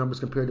 mediocre numbers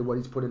compared to what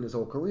he's put in his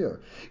whole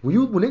career.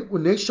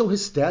 When they show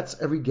his stats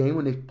every game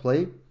when they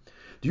play,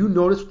 do you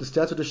notice the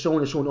stats that they're showing?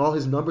 They're showing all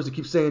his numbers. They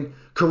keep saying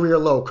career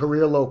low,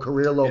 career low,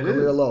 career low,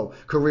 career low,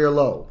 career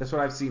low. That's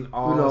what I've seen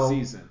all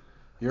season.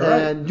 You're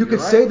right. And you can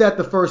say that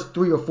the first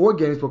 3 or 4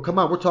 games, but come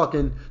on, we're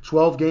talking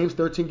 12 games,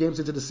 13 games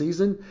into the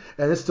season,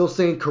 and it's still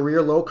saying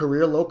career low,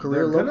 career low,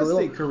 career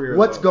low, career low.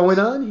 What's going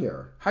on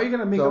here? How are you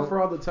going to make up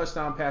for all the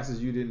touchdown passes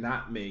you did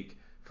not make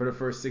for the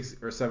first 6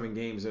 or 7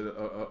 games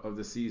of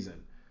the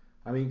season?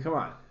 I mean, come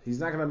on. He's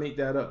not going to make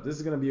that up. This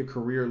is going to be a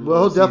career low season.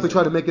 Well, he'll definitely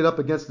try to make it up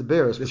against the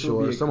Bears for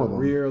sure. This will be a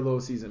career low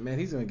season. Man,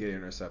 he's going to get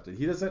intercepted.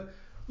 He doesn't.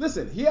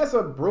 Listen, he has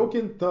a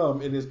broken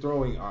thumb in his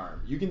throwing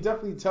arm. You can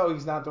definitely tell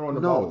he's not throwing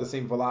the ball with the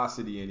same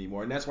velocity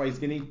anymore, and that's why he's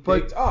getting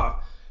picked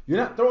off. You're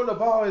not throwing the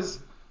ball as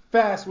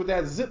fast with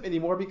that zip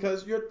anymore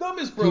because your thumb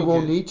is broken. He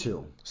won't need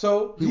to.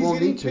 So he's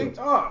getting picked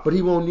off. But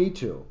he won't need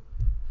to.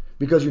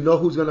 Because you know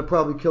who's going to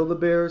probably kill the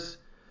Bears?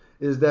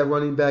 Is that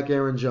running back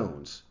Aaron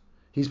Jones.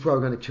 He's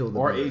probably going to kill the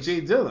Bears. Or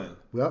A.J. Dillon.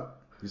 Yep.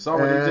 You saw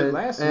what he did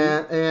last week.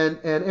 And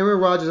Aaron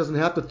Rodgers doesn't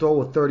have to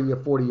throw a 30 or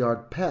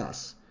 40-yard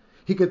pass.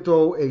 He could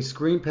throw a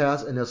screen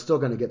pass, and they're still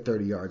going to get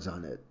 30 yards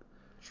on it.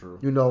 True.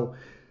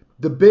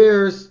 The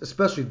Bears,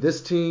 especially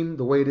this team,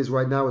 the way it is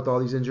right now with all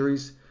these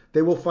injuries,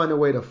 they will find a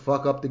way to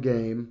fuck up the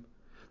game.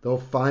 They'll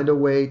find a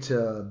way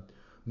to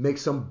make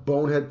some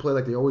bonehead play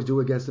like they always do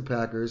against the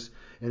Packers.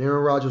 And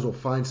Aaron Rodgers will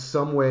find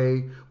some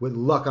way, with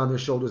luck on their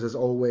shoulders as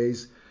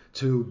always,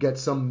 to get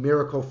some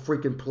miracle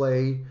freaking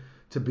play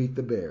to beat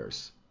the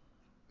Bears.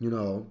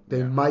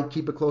 They might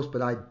keep it close,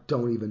 but I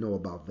don't even know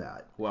about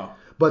that. Well,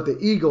 but the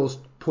Eagles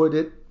put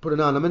it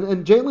on them,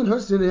 and Jalen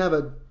Hurts didn't have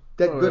that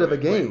good of a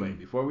game. Wait.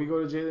 Before we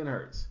go to Jalen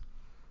Hurts,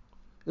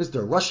 it's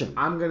their rushing.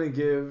 I'm gonna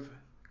give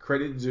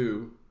credit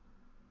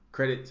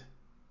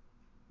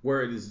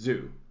where it is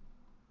due,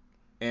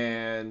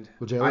 and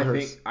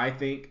I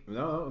think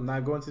no, I'm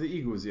not going to the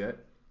Eagles yet.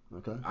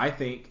 Okay. I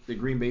think the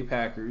Green Bay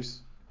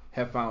Packers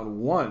have found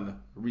one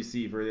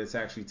receiver that's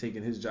actually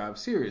taken his job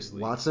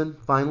seriously. Watson,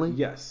 finally?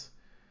 Yes.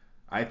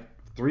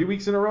 3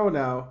 weeks in a row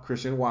now,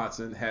 Christian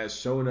Watson has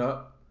shown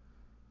up,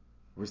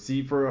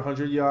 received for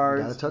 100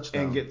 yards,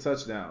 and get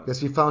touchdowns. Guess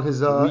he found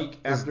his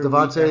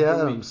Devontae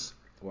Adams.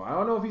 Well, I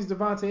don't know if he's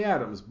Devontae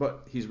Adams,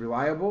 but he's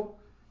reliable,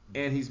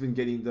 and he's been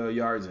getting the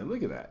yards in.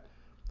 Look at that.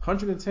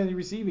 110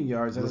 receiving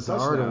yards and a touchdown.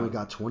 Lazard only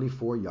got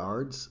 24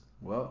 yards.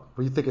 Well,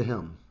 what do you think of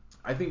him?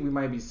 I think we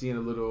might be seeing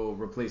a little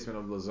replacement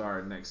of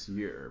Lazard next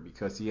year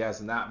because he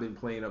has not been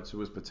playing up to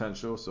his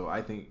potential. So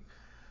I think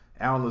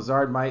Allen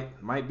Lazard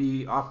might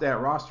be off that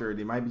roster.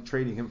 They might be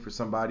trading him for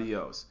somebody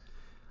else.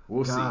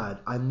 We'll see. God,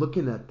 I'm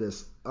looking at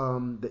this.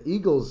 The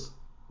Eagles,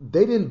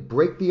 they didn't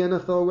break the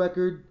NFL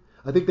record.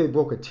 I think they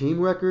broke a team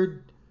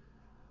record.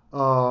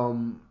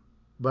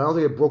 But I don't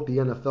think they broke the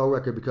NFL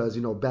record because,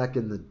 back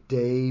in the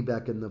day,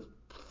 back in the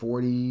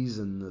 40s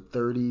and the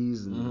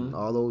 30s and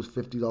all those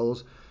 50s, all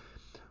those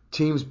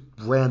teams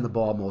ran the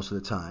ball most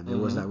of the time. There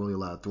was not really a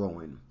lot of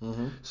throwing.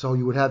 So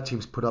you would have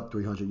teams put up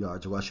 300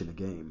 yards rushing a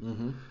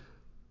game.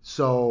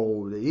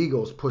 So the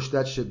Eagles pushed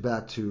that shit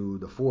back to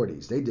the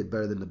 40s. They did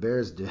better than the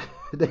Bears did.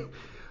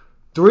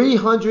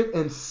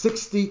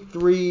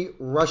 363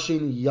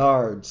 rushing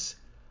yards.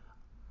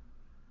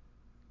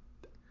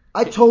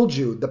 I told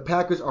you the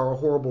Packers are a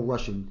horrible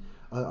rushing,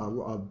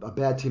 a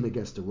bad team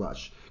against the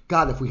rush.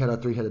 God, if we had our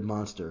three-headed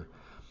monster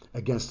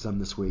against them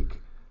this week,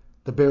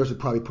 the Bears would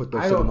probably put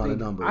those same amount of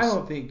numbers. I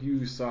don't think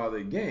you saw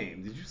the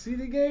game. Did you see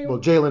the game? Well,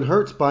 Jalen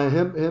Hurts, by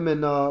him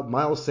and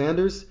Miles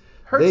Sanders,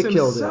 Hurts they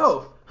killed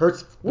himself. it.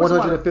 Hurts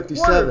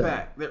 157.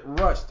 Quarterback that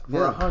rushed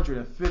for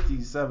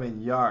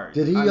 157 yards.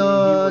 Did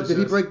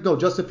he break? No,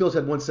 Justin Fields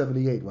had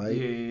 178, right?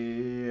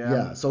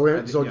 Yeah.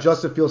 So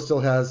Justin Fields still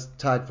has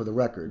tied for the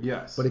record.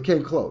 Yes. But it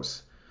came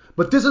close.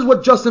 But this is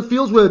what Justin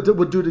Fields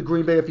would do to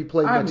Green Bay if he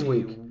played next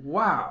week.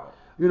 Wow.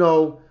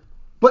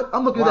 But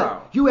I'm looking at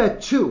that. You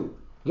had two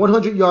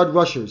 100-yard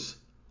rushers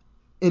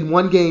in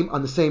one game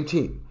on the same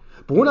team.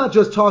 But we're not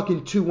just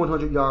talking two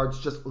 100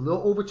 yards, just a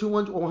little over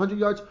 200 or 100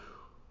 yards.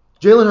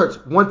 Jalen Hurts,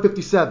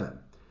 157.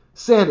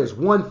 Sanders,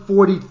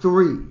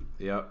 143.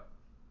 Yep.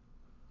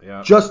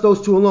 Just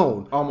those two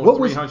alone. Almost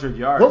 300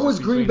 yards. What was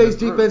Green Bay's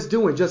defense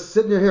doing? Just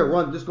sitting there, here,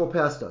 run, just go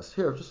past us.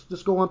 Here,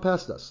 just go on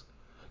past us.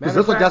 Because it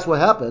looks like that's what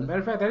happened. Matter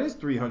of fact, that is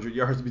 300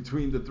 yards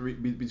between the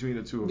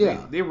two of them.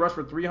 Yeah. They rushed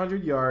for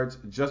 300 yards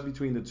just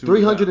between the two.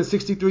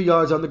 363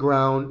 yards on the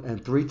ground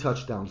and 3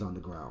 touchdowns on the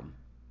ground.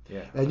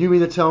 Yeah. And you mean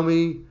to tell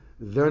me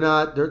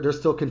they're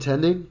still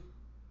contending?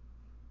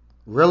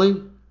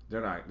 Really?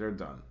 They're not. They're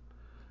done.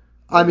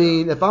 I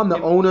mean, if I'm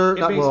the owner,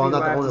 I'm not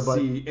the owner, but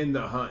see in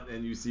the hunt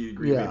and you see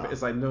Green Bay.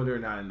 It's like, no, they're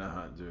not in the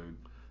hunt, dude.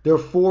 They're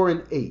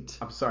 4-8.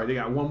 I'm sorry, they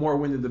got one more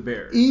win than the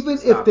Bears. Even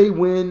if they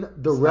win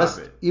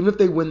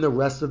the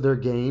rest of their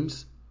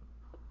games,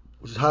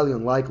 which is highly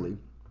unlikely,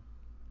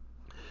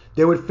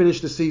 they would finish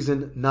the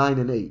season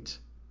 9-8,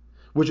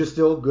 which is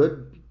still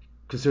good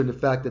considering the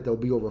fact that they'll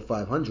be over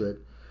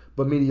 500,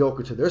 but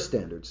mediocre to their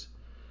standards.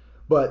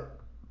 But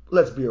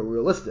let's be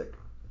realistic.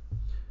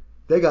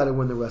 They got to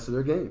win the rest of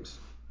their games.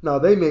 Now,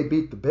 they may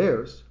beat the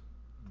Bears.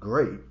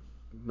 Great.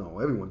 No,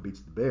 everyone beats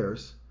the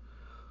Bears.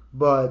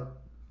 But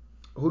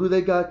who do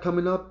they got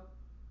coming up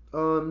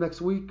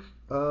next week?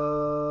 Where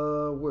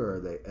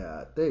are they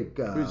at? They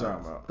got Who are you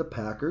talking about? The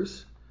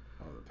Packers.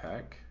 Oh, the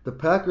Pack? The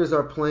Packers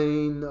are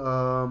playing.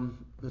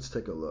 Let's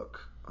take a look.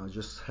 I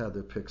just had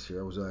their picks here.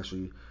 I was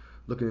actually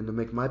looking to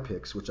make my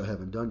picks, which I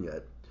haven't done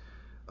yet.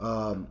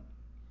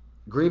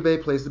 Green Bay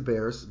plays the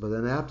Bears, but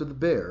then after the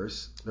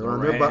Bears, they're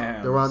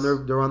on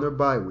their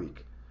bye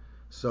week.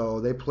 So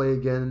they play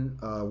again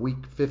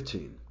week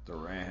 15. The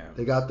Rams.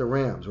 They got the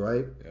Rams,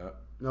 right? Yeah.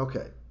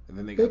 Okay. And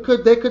then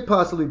they could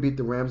possibly beat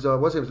the Rams.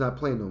 What's his not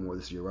playing no more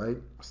this year, right?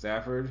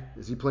 Stafford.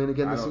 Is he playing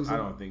again this season? I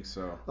don't think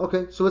so.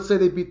 Okay, so let's say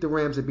they beat the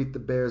Rams, they beat the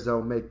Bears,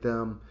 that'll make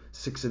them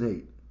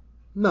 6-8.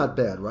 Not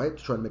bad, right?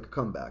 Just trying to make a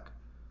comeback.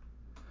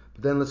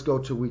 But then let's go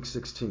to week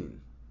 16.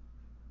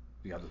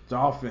 You got the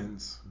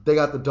Dolphins. They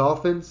got the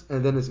Dolphins,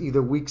 and then it's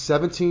either week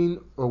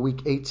 17 or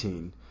week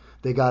 18.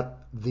 They got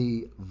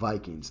the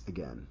Vikings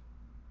again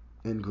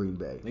in Green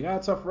Bay. They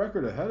got a tough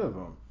record ahead of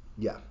them.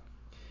 Yeah.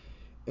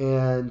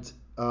 And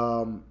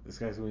this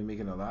guy's going to be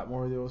making a lot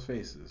more of those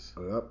faces.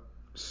 Yep.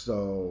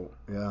 So,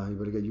 yeah, you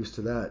better get used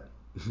to that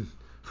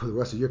for the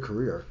rest of your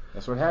career.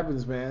 That's what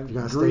happens, man.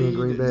 You're not staying in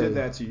Green Bay. Did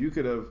that to you.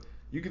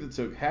 You could have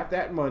took half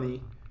that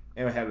money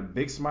and had a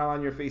big smile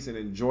on your face and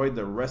enjoyed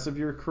the rest of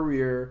your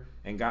career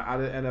and got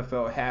out of the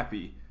NFL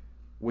happy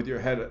with your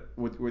head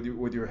with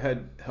your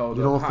head held up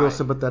high. You don't feel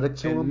sympathetic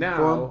to him? And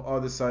now, all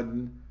of a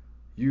sudden,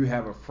 you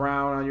have a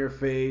frown on your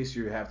face.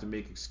 You have to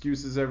make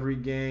excuses every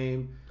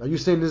game. Are you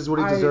saying this is what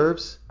he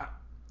deserves?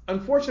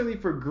 Unfortunately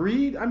for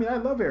greed, I mean, I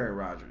love Aaron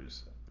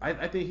Rodgers.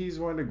 I think he's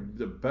one of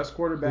the best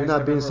quarterbacks. You're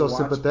not being so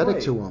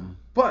sympathetic to him.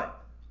 But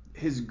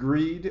his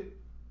greed,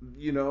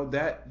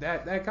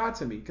 that got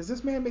to me. Because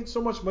this man made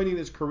so much money in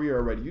his career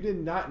already. You did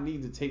not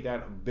need to take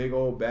that big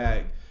old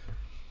bag.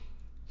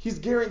 He's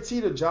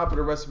guaranteed a job for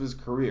the rest of his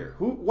career.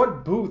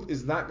 What booth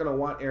is not going to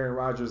want Aaron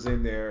Rodgers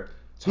in there?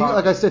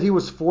 Like I said, he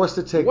was forced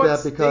to take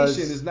that because... What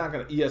station is not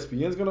going to...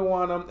 ESPN's going to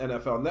want him.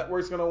 NFL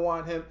Network's going to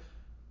want him.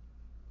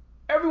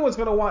 Everyone's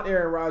going to want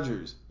Aaron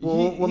Rodgers.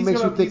 Well, what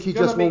makes you think he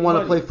just won't want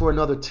to play for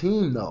another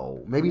team,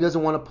 though? Maybe he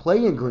doesn't want to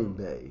play in Green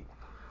Bay.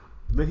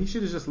 Then he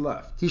should have just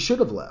left. He should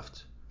have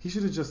left. He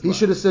should have just left. He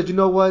should have said, you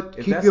know what?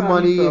 Keep your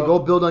money and go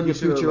build on your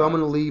future. I'm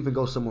going to leave and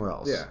go somewhere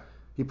else. Yeah.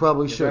 He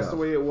probably should have. If that's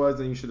the way it was,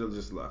 then you should have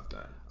just left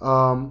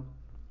then.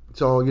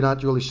 So you're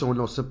not really showing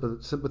no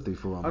sympathy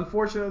for him.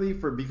 Unfortunately,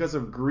 because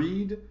of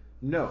greed,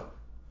 no.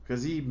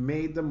 Because he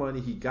made the money.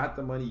 He got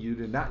the money. You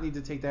did not need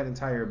to take that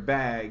entire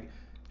bag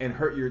and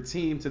hurt your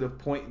team to the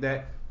point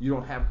that you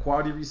don't have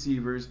quality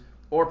receivers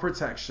or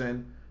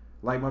protection.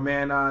 Like my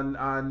man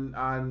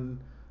on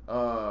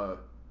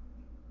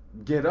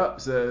Get Up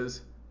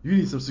says, you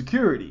need some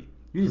security.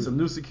 You need some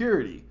new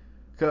security.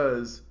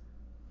 Because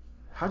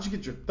how'd you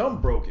get your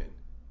thumb broken?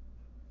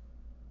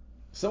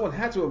 Someone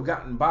had to have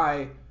gotten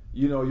by,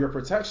 your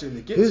protection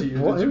to get to you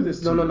to do this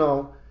to you.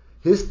 No.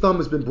 His thumb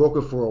has been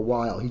broken for a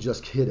while. He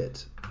just hit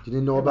it. You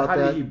didn't know about that?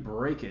 How did he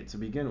break it to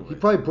begin with? He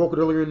probably broke it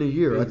earlier in the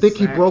year. Exactly. I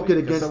think he broke it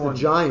against the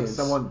Giants.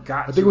 Someone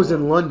got I think it was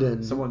in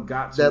London. Someone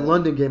got to that him.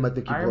 London game. I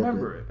think he broke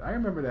it. I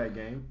remember that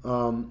game.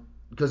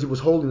 Because he was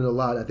holding it a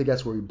lot. I think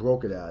that's where he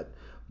broke it at.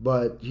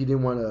 but he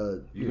didn't want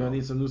to. You're gonna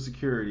need some new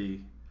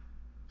security,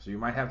 so you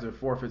might have to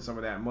forfeit some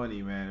of that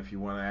money, man, if you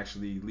want to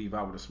actually leave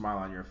out with a smile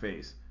on your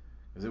face.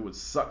 Because it would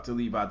suck to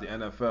leave out the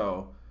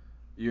NFL,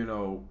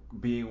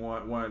 being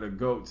one of the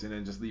GOATs and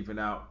then just leaving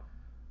out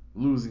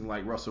losing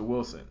like Russell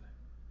Wilson.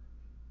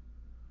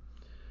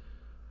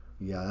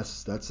 Yeah,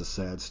 that's a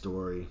sad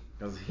story.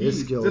 Because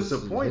he's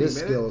disappointing, his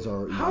man. skills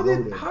are how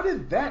eroded. How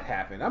did that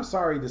happen? I'm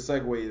sorry to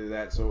segue to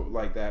that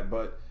like that,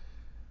 but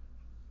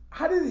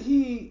how did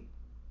he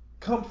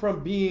come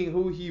from being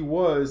who he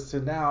was to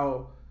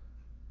now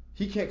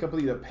he can't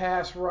complete a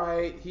pass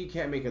right, he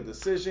can't make a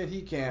decision,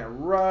 he can't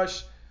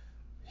rush.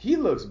 He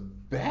looks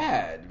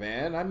bad,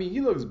 man. I mean,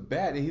 he looks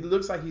bad, and he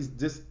looks like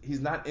he's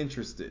not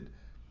interested.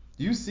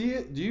 Do you see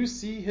it? Do you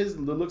see the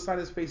looks on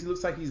his face? He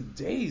looks like he's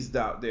dazed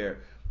out there.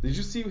 Did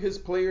you see his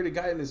player that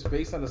got in his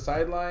face on the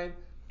sideline?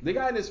 They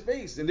got in his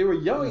face, and they were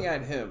yelling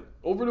at him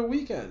over the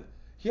weekend.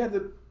 He had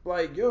to,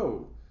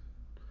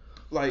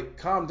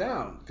 calm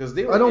down, because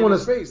they were in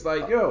his face, I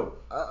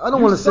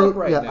don't want to say,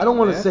 right now, I don't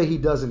want to man. say he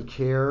doesn't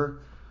care,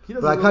 He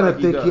doesn't but I kind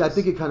of like think I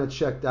think he kind of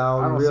checked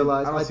out and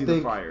realized. I don't see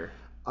the fire.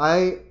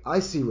 I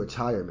see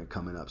retirement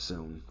coming up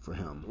soon for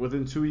him.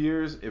 Within 2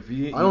 years, I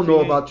don't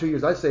know about 2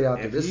 years. I'd say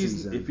after this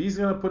season. If he's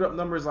gonna put up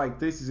numbers like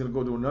this, he's gonna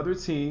go to another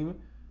team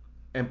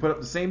and put up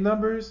the same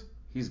numbers.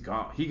 He's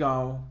gone.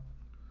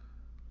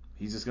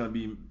 He's just gonna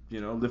be,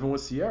 living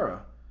with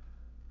Sierra.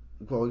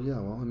 Well, yeah.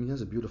 Well, I mean, he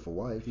has a beautiful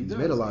wife. He's does.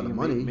 made a lot of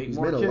money. He's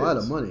made a lot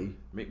of money.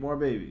 Make more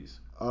babies.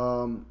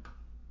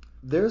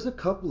 There's a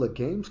couple of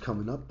games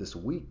coming up this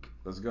week.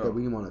 Let's go. That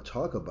we want to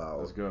talk about.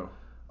 Let's go.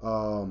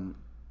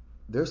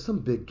 There's some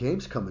big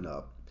games coming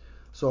up.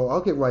 So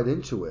I'll get right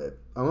into it.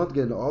 I don't have to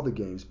get into all the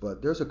games,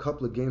 but there's a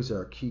couple of games that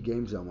are key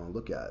games I want to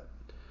look at.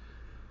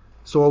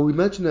 So we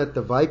mentioned that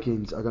the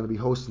Vikings are going to be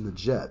hosting the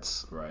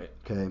Jets. Right.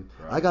 Okay.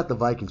 Right. I got the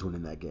Vikings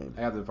winning that game.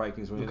 I have the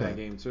Vikings winning that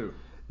game too.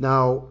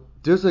 Now,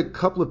 there's a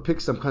couple of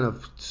picks I'm kind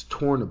of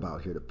torn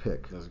about here to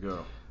pick. Let's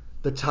go.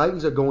 The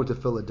Titans are going to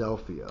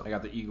Philadelphia. I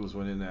got the Eagles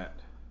winning that.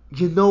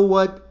 You know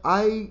what?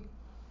 I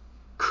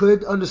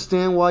could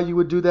understand why you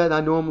would do that.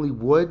 I normally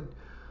would.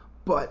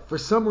 But for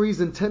some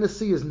reason,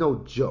 Tennessee is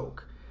no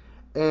joke.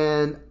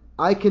 And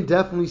I can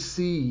definitely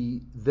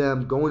see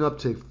them going up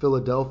to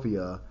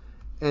Philadelphia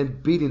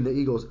and beating the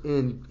Eagles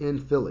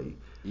in Philly.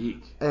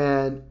 Eek.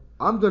 And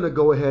I'm going to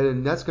go ahead,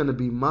 and that's going to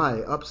be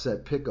my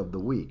upset pick of the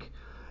week.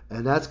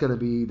 And that's going to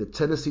be the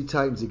Tennessee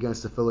Titans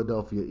against the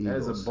Philadelphia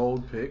Eagles. That is a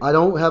bold pick. I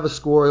don't have a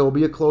score. It will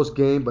be a close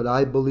game, but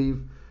I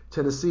believe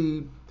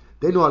Tennessee,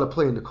 they know how to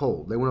play in the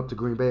cold. They went up to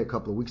Green Bay a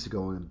couple of weeks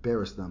ago and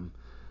embarrassed them.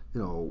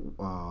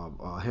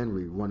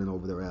 Henry running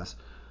over their ass.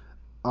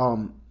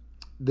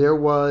 There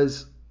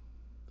was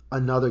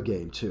another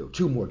game, too.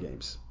 Two more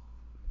games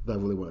that I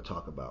really want to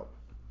talk about.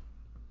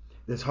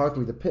 It's hard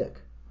for me to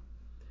pick.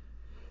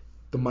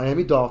 The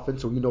Miami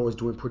Dolphins, who is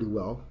doing pretty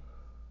well,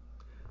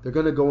 they're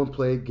going to go and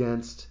play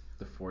against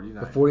the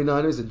 49ers. The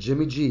 49ers and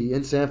Jimmy G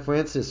in San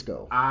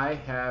Francisco. I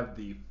have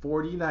the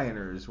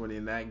 49ers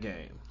winning that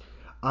game.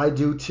 I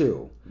do,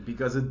 too.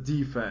 Because of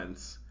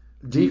defense.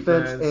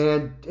 Defense.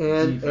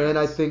 And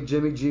I think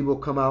Jimmy G will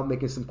come out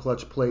making some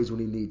clutch plays when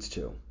he needs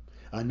to.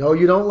 I know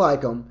you don't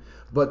like him,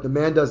 but the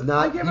man does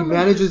not. I gave him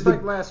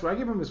last week. I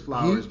give him his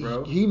flowers,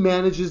 bro. He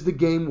manages the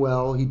game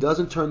well. He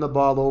doesn't turn the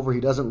ball over.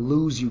 He doesn't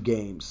lose you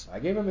games. I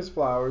gave him his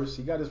flowers.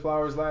 He got his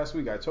flowers last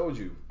week. I told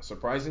you.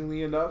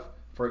 Surprisingly enough,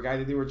 for a guy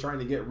that they were trying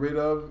to get rid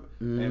of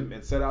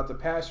and set out to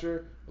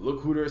pasture,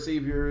 look who their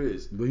savior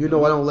is. Well,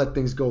 I don't let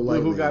things go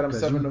lightly. Who got him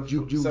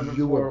 7-4?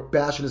 You were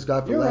bashing this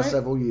guy for the last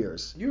several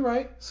years. You're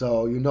right.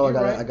 So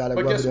I got to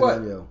rub it in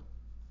on you.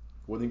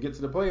 When he gets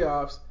to the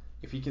playoffs,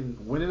 if he can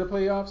win in the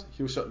playoffs,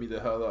 he'll shut me the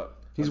hell up.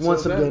 He's won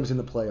some games in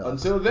the playoffs.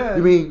 Until then.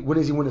 You mean when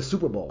does he win a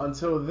Super Bowl?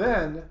 Until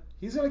then,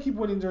 he's going to keep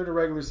winning during the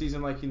regular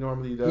season like he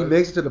normally does. He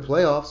makes it to the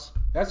playoffs.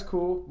 That's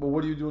cool, but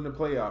what do you do in the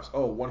playoffs?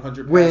 Oh,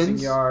 100 Wins. Passing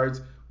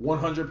yards.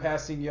 100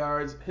 passing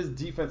yards. His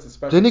defense is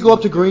special. Didn't he go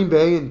up to Green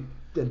Bay and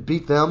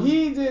beat them?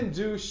 He didn't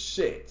do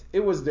shit.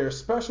 It was their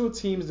special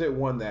teams that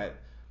won that.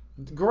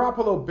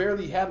 Garoppolo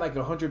barely had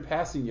 100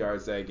 passing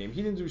yards that game.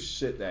 He didn't do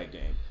shit that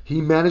game. He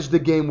managed the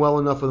game well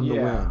enough for them to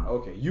win. Yeah,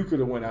 okay. You could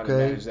have went out and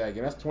managed that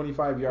game. That's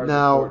 25 yards a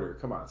quarter.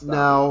 Come on,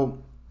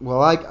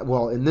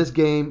 stop. In this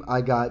game, I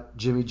got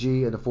Jimmy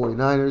G and the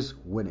 49ers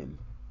winning.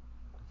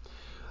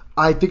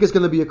 I think it's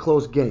going to be a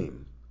close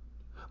game.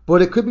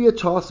 But it could be a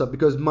toss-up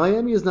because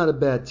Miami is not a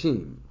bad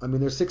team. I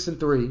mean, they're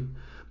 6-3,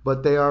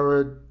 but they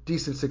are a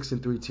decent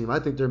 6-3 team. I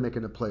think they're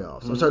making the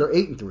playoffs. Mm-hmm. I'm sorry,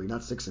 they're 8-3,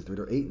 not 6-3.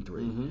 They're 8-3.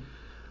 Mm-hmm.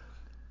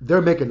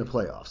 They're making the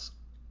playoffs.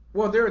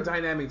 Well, they're a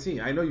dynamic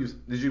team. I know you.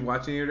 Did you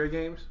watch any of their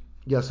games?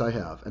 Yes, I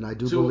have, and I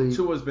do believe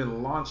Tua's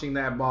been launching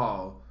that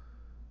ball,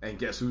 and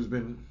guess who's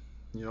been,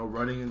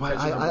 running and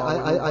catching the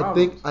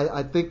ball?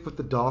 I think with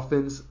the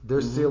Dolphins, their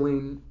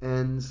ceiling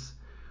ends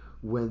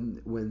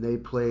when they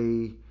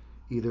play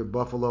either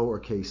Buffalo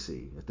or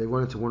KC. If they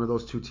run into one of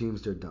those two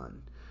teams, they're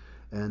done,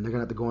 and they're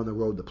gonna have to go on the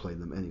road to play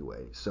them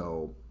anyway.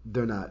 So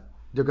they're not.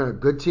 They're gonna a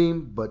good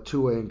team, but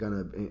Tua is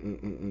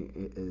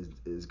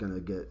gonna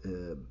get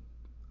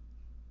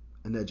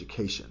an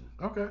education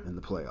Okay. in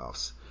the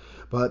playoffs.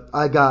 But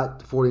I got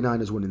the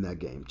 49ers winning that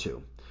game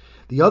too.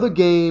 The other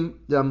game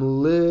that I'm a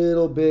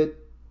little bit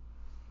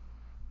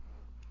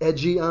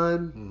edgy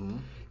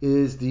on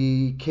is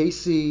the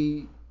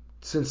KC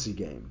Cincy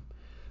game,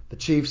 the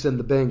Chiefs and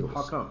the Bengals.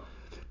 How come?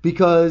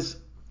 Because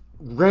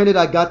granted,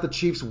 I got the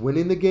Chiefs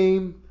winning the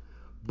game,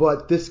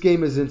 but this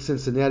game is in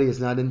Cincinnati. It's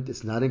not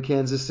in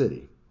Kansas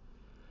City.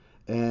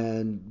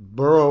 And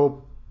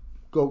Burrow,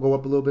 go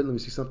up a little bit. Let me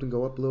see something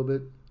go up a little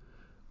bit.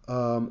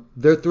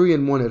 They're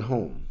 3-1 at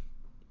home.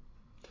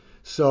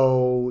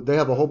 So they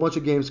have a whole bunch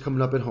of games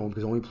coming up at home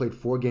because they only played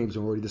 4 games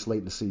already this late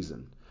in the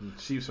season. The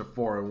Chiefs are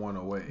 4-1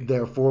 away.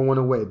 They're 4-1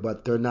 away,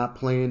 but they're not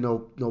playing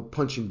no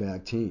punching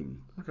bag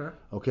team.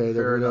 Okay,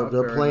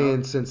 they're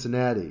playing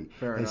Cincinnati,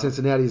 and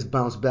Cincinnati has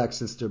bounced back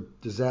since their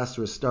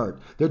disastrous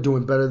start. They're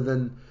doing better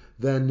than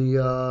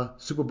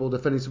the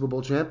defending Super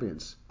Bowl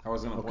champions. I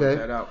was going to point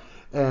that out.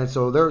 And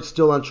so they're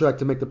still on track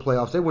to make the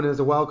playoffs. They went in as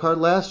a wild card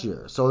last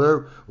year, so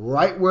they're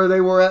right where they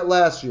were at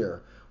last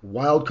year.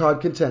 Wild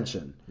card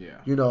contention. Yeah.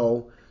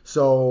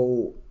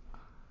 So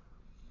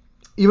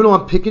even though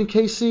I'm picking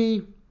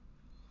KC,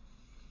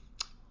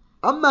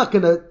 I'm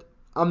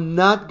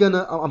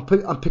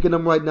picking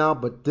them right now,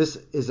 but this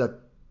is a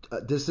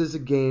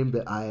game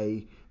that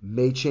I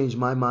may change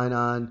my mind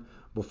on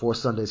before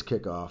Sunday's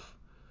kickoff.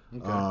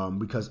 Okay.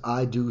 Because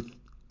I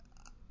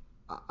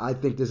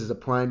think this is a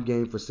prime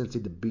game for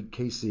Cincy to beat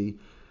KC,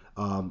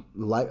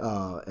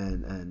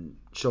 and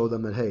show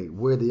them that, hey,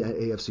 we're the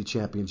AFC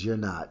champions, you're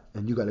not,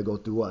 and you got to go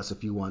through us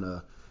if you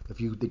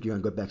think you're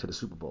gonna go back to the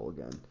Super Bowl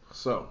again.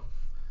 So,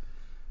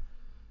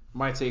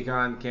 my take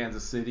on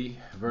Kansas City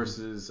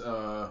versus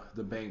the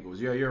Bengals.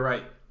 Yeah, you're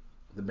right.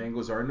 The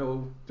Bengals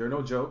they're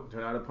no joke.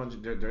 They're not a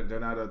they're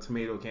not a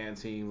tomato can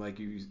team like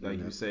you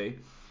say.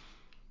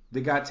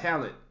 They got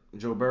talent.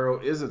 Joe Burrow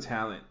is a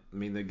talent. I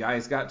mean, the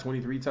guy's got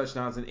 23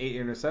 touchdowns and 8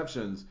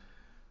 interceptions.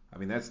 I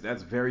mean,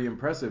 that's very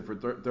impressive for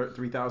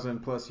 3,000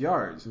 plus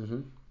yards.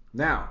 Mm-hmm.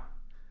 Now,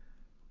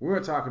 we're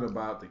talking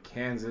about the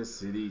Kansas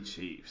City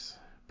Chiefs.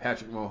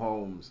 Patrick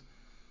Mahomes.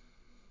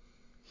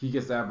 He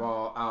gets that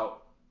ball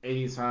out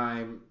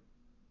anytime,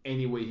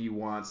 any way he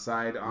wants,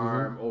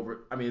 sidearm,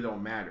 over. I mean, it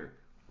don't matter.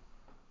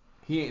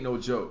 He ain't no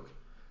joke.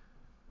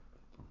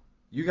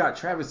 You got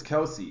Travis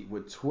Kelce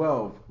with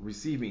 12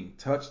 receiving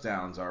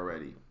touchdowns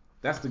already.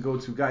 That's the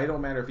go-to guy. It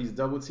don't matter if he's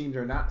double-teamed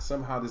or not.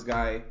 Somehow this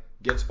guy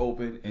gets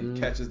open and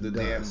catches the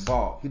damn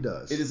ball. He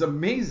does. It is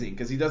amazing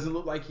because he doesn't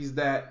look like he's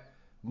that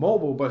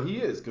mobile, but he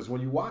is. Because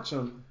when you watch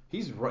him,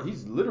 he's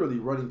literally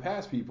running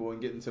past people and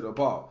getting to the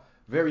ball.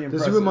 Very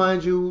impressive. Does he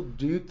remind you,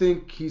 do you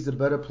think he's a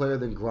better player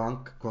than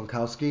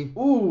Gronkowski?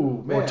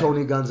 Ooh, man. Or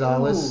Tony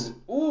Gonzalez?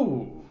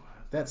 Ooh,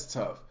 that's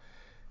tough.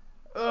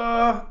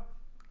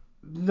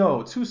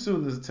 No, too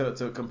soon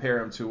to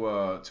compare him to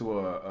a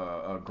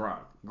Gronk.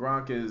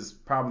 Gronk is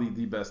probably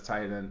the best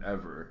tight end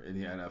ever in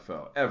the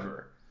NFL,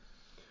 ever.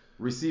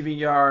 Receiving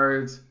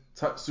yards,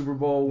 Super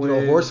Bowl win.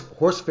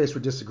 Horseface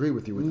would disagree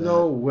with you with that.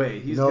 No way.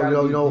 You know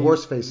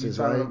Horseface is,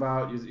 right?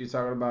 You're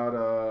talking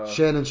about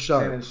Shannon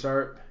Sharp. Shannon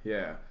Sharp,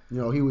 yeah.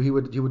 He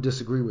would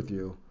disagree with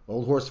you.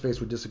 Old Horseface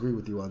would disagree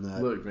with you on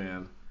that. Look,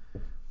 man.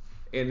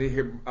 And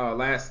here,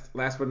 last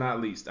but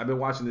not least, I've been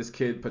watching this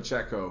kid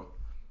Pacheco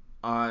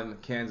on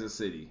Kansas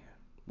City.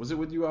 Was it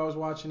with you I was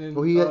watching in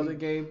the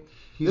game?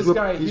 He's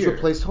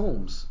replaced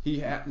Holmes. He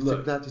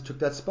took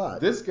that spot.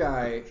 This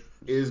guy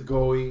is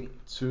going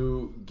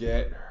to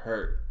get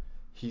hurt.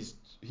 He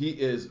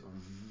is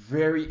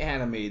very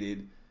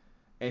animated,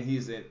 and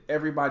he's in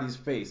everybody's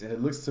face. And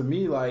it looks to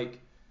me like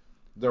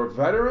the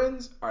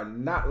veterans are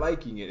not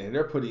liking it, and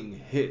they're putting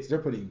hits. They're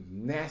putting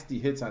nasty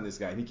hits on this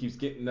guy, and he keeps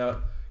getting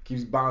up,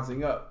 keeps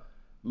bouncing up.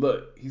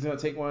 Look, he's gonna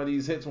take one of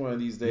these hits one of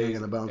these days, he ain't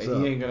gonna bounce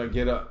and he ain't gonna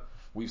get up.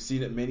 We've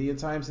seen it many a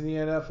times in the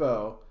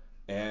NFL,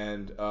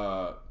 and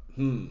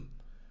I'm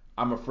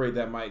afraid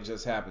that might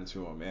just happen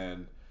to him.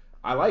 And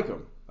I like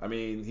him. I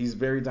mean, he's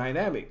very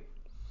dynamic.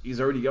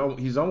 He's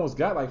almost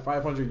got like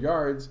 500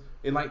 yards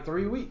in like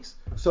 3 weeks.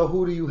 So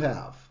who do you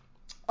have?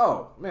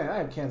 Oh man, I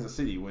have Kansas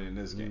City winning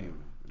this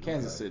game.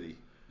 Kansas City.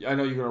 I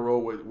know you're gonna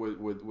roll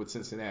with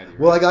Cincinnati. Right?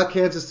 Well, I got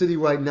Kansas City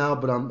right now,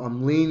 but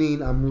I'm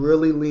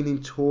really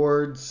leaning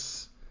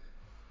towards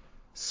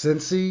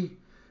Cincy.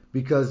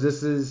 Because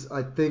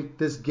I think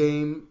this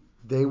game,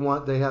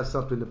 they have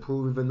something to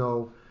prove, even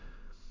though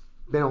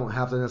they don't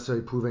have to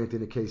necessarily prove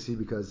anything to KC,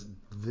 because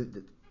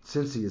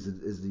Cincy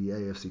is the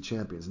AFC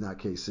champions, not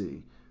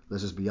KC.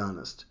 Let's just be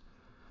honest.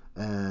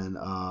 And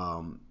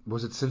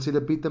was it Cincy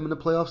that beat them in the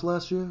playoffs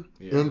last year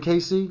in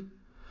KC?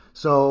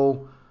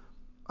 So,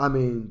 I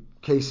mean,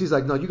 KC's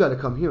like, no, you got to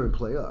come here and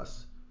play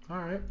us. All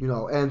right.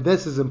 And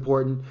this is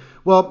important.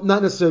 Well,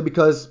 not necessarily,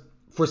 because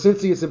for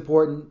Cincy it's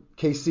important.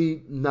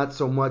 KC not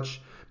so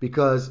much,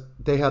 because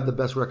they have the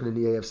best record in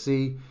the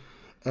AFC,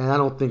 and I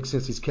don't think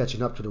Cincy's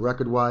catching up to the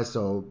record-wise.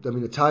 So, I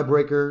mean, the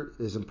tiebreaker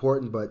is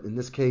important, but in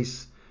this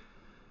case,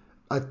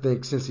 I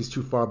think Cincy's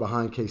too far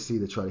behind KC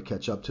to try to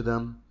catch up to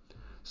them.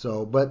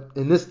 So, but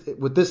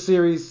with this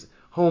series,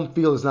 home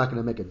field is not going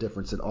to make a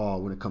difference at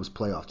all when it comes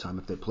playoff time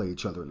if they play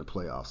each other in the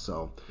playoffs.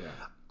 So Yeah.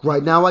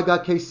 right now I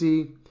got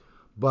KC,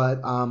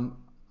 but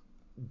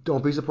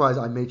don't be surprised.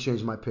 I may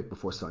change my pick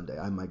before Sunday.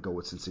 I might go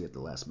with Cincy at the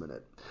last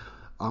minute.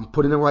 I'm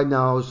putting it right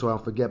now so I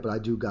don't forget, but I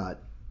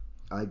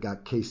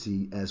got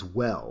KC as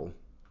well.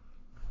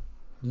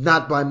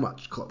 Not by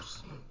much,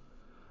 close.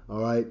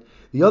 All right.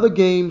 The other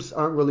games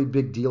aren't really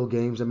big deal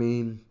games. I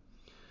mean,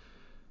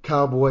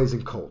 Cowboys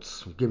and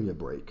Colts. Give me a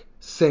break.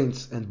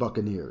 Saints and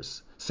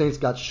Buccaneers. Saints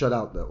got shut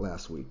out that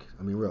last week.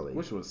 I mean, really.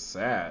 Which was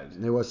sad.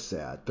 It was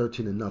sad.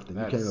 13-0. You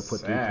can't even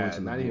put 3 points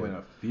in the board. Not even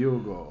a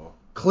field goal.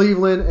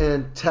 Cleveland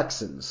and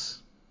Texans.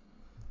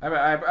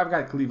 I've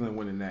got Cleveland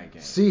winning that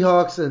game.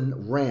 Seahawks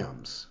and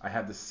Rams. I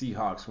have the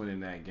Seahawks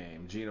winning that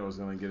game. Geno's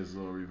going to get his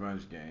little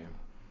revenge game.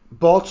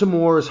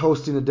 Baltimore is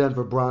hosting the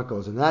Denver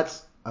Broncos, and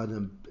that's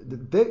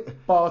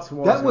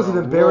Baltimore. That was an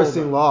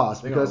embarrassing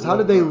loss because how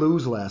did they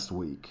lose last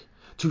week?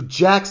 To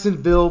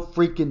Jacksonville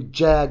freaking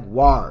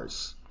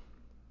Jaguars.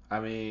 I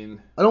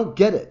mean, I don't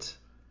get it.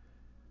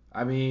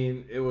 I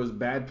mean, it was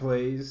bad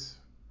plays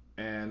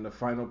and the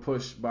final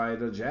push by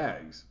the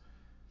Jags.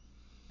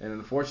 And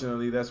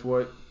unfortunately, that's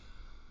what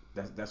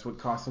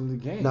cost them the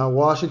game. Now,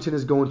 Washington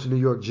is going to New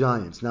York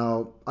Giants.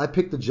 Now, I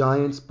picked the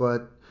Giants,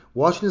 but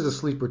Washington is a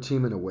sleeper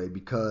team in a way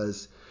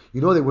because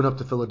you know they went up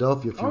to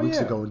Philadelphia a few weeks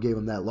ago and gave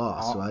them that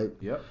loss, right?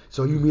 Yep.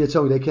 So you mean to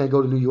tell me they can't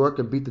go to New York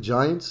and beat the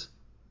Giants?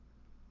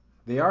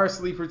 They are a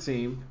sleeper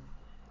team,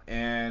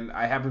 and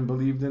I haven't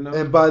believed in them.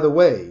 And by the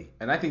way,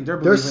 and I think they're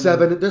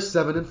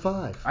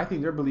 7-5. I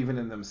think they're believing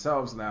in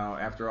themselves now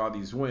after all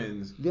these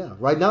wins. Yeah,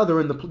 right now they're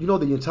in the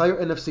the entire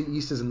NFC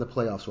East is in the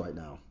playoffs right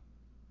now.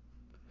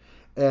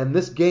 And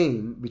this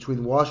game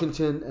between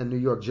Washington and New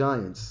York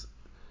Giants,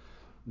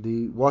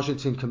 the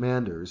Washington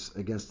Commanders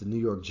against the New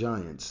York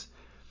Giants,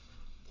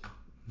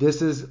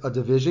 this is a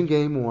division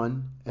game,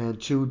 1, and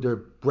 2,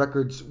 their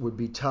records would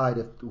be tied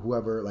if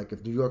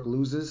if New York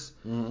loses,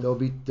 they'll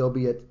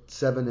be at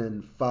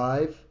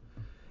 7-5,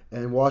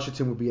 and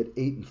Washington would be at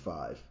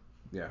 8-5.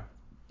 Yeah.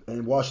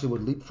 And Washington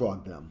would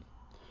leapfrog them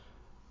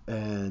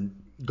and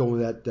go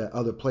in that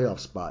other playoff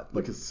spot.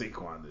 Look at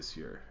Saquon this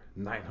year.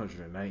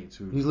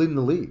 992. He's leading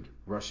the league.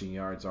 Rushing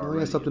yards already. He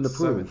has something to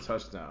prove. 7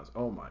 touchdowns.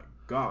 Oh my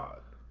God.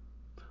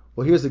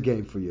 Well, here's the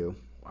game for you.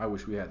 I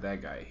wish we had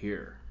that guy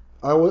here.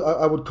 I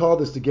would call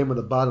this the game of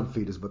the bottom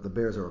feeders, but the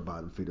Bears are a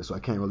bottom feeder, so I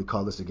can't really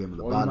call this the game of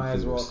the bottom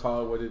feeders. You might as well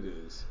call it what it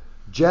is.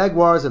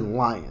 Jaguars and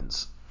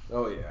Lions.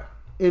 Oh, yeah.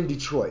 In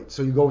Detroit.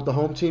 So you go with the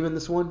home team in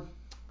this one?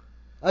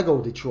 I go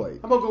with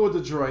Detroit. I'm going to go with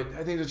Detroit.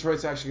 I think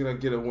Detroit's actually going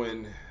to get a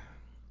win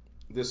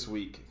this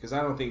week because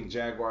I don't think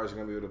Jaguars are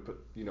going to be able to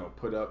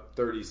put up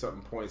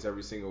 30-something points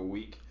every single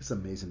week. It's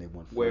amazing they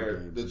won 4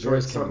 games.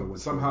 Detroit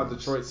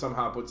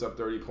somehow puts up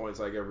 30 points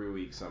like every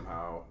week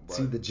somehow. But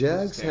see, the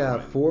Jags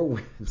have 4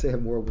 wins. They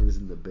have more wins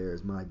than the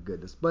Bears. My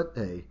goodness. But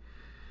hey,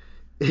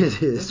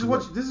 it is.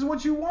 This is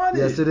what you wanted.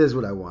 Yes, it is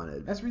what I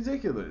wanted. That's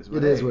ridiculous.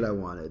 It is what I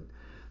wanted.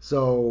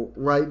 So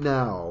right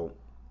now,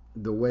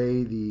 the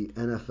way the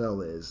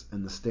NFL is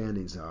and the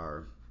standings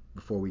are,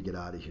 before we get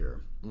out of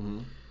here,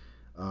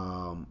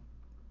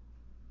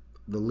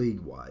 the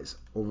league-wise,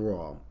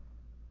 overall,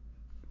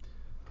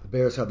 the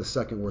Bears have the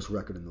second worst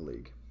record in the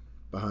league,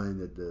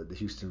 behind the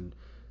Houston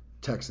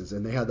Texans,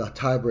 and they had the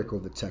tiebreaker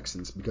over the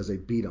Texans because they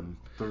beat them.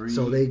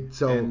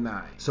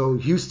 3-9. So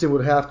Houston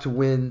would have to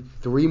win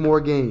 3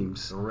 more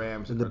games, the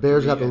Rams, and the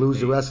Bears would have to lose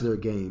the rest of their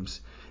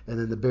games, and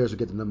then the Bears would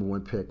get the number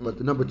 1 pick. But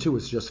the number 2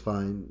 is just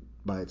fine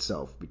by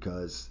itself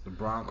because the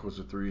Broncos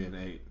are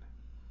 3-8.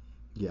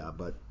 Yeah,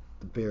 but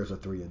the Bears are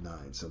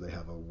 3-9, so they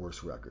have a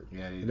worse record.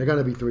 Yeah, and they're going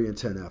to be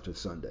 3-10 after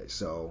Sunday.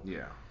 So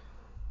yeah,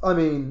 I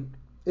mean,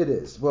 it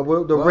is. Well,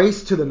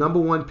 race to the number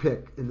 1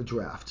 pick in the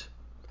draft.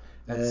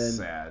 That's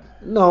sad.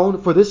 No,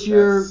 for this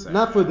year,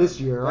 not for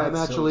this year.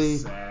 That's so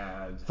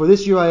sad. For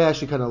this year, I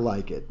actually kind of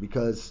like it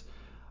because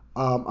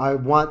I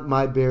want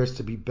my Bears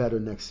to be better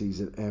next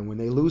season. And when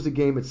they lose the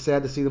game, it's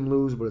sad to see them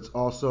lose, but it's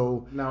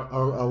also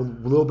a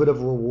little bit of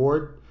a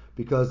reward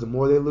because the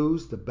more they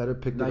lose, the better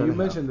pick they're going to have.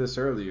 Now, you mentioned this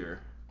earlier.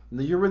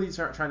 Now, you're really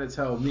trying to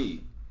tell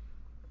me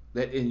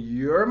that in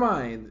your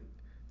mind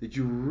that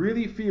you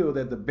really feel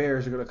that the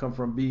Bears are going to come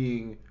from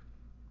being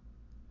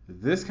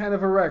this kind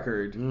of a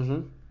record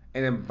and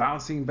then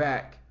bouncing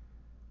back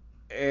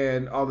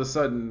and all of a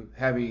sudden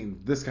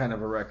having this kind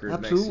of a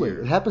record next year.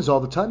 It happens all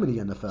the time in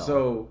the NFL.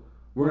 So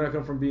we're going to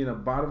come from being a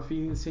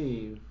bottom-feeding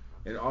team,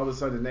 and all of a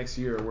sudden next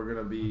year we're going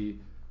to be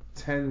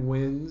 10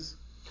 wins.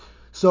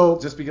 So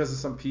just because of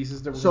some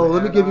pieces that we're so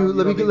let me give you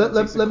let me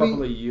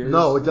years.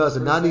 No, it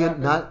doesn't. Not in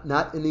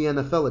the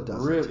NFL. It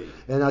doesn't. Really?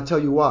 And I'll tell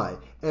you why.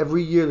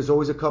 Every year there's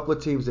always a couple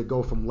of teams that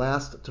go from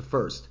last to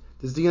first.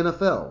 This is the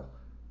NFL.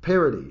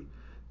 Parity.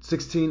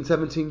 16,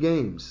 17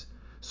 games.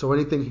 So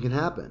anything can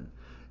happen.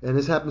 And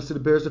this happens to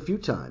the Bears a few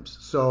times.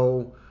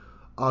 So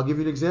I'll give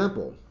you an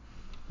example.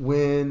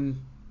 Remember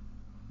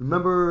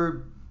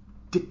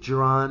Dick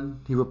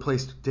Duran? He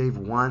replaced Dave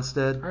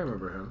Wanstead. I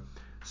remember him.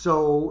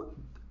 So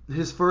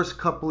his first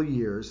couple of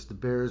years, the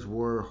Bears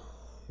were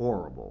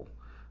horrible.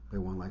 They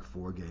won like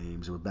 4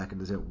 games. They were back in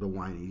the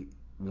whiny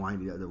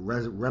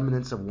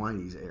remnants of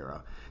Winey's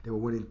era. They were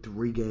winning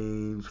 3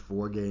 games,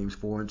 4 games,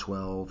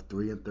 4-12,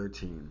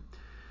 3-13.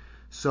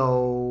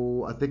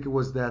 So I think it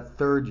was that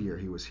third year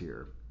he was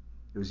here.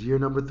 It was year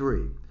number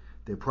 3.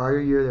 The prior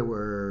year they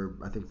were,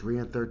 I think,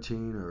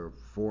 3-13 or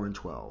 4-12.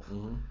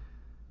 Mm-hmm.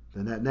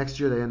 Then that next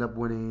year they ended up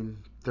winning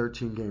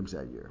 13 games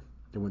that year.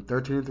 They went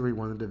 13-3,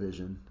 won the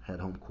division, had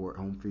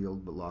home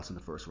field, but lost in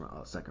the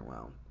second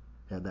round.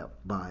 Had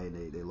that bye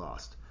and they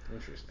lost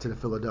to the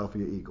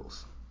Philadelphia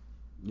Eagles.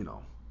 You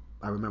know,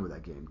 I remember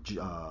that game.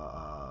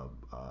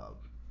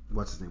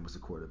 What's his name was the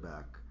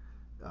quarterback?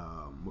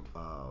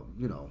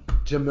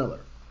 Jim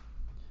Miller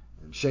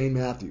and Shane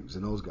Matthews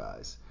and those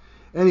guys.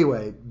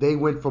 Anyway, they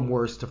went from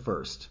worst to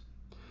first.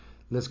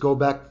 Let's go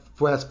back,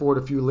 fast forward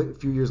a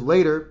few years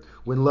later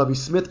when Lovie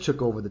Smith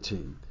took over the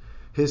team.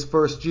 His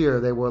first year,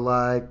 they were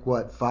like,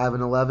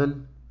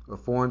 5-11 or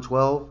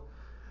 4-12.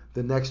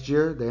 The next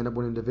year, they ended up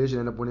winning the division,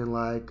 ended up winning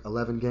like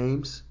 11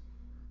 games.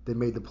 They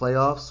made the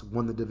playoffs,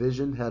 won the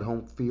division, had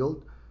home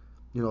field.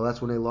 You know,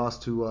 that's when they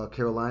lost to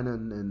Carolina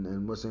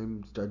and what's his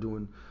name, started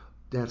doing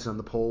dancing on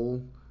the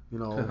pole. You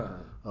know,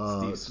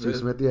 Steve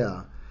Smith,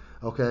 yeah.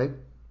 Okay,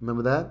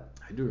 remember that?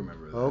 I do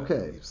remember that.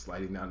 Okay. He was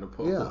sliding down the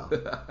pole. Yeah.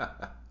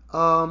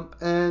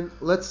 And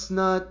let's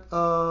not,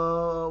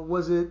 I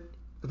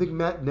think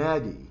Matt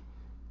Nagy,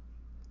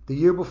 the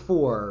year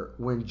before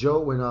when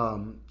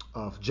John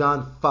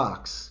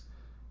Fox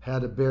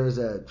had the Bears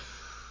at,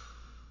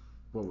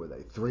 what were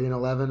they,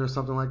 3-11 or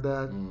something like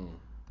that?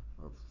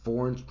 Or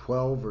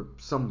 4-12 or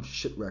some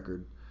shit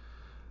record.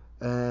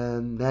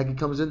 And Nagy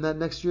comes in that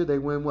next year, they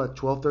win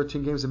 12,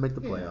 13 games and make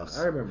the playoffs.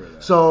 I remember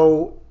that.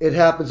 So it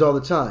happens all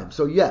the time.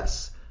 So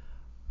yes,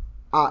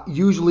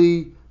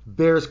 usually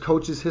Bears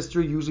coaches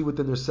history, usually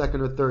within their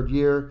second or third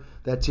year,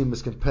 that team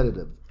is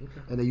competitive,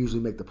 and they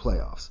usually make the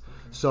playoffs.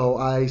 So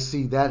I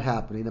see that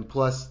happening, and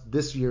plus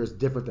this year is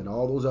different than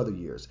all those other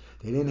years.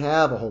 They didn't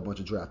have a whole bunch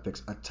of draft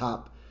picks, a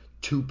top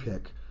 2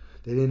 pick.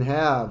 They didn't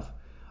have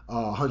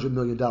 $100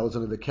 million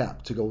under the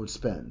cap to go and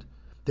spend.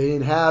 They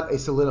didn't have a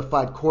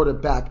solidified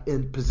quarterback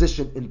in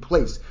position in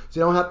place. So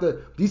they don't have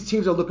to. These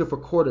teams are looking for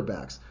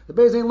quarterbacks. The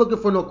Bears ain't looking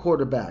for no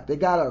quarterback. They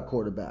got a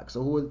quarterback.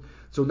 So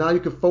now you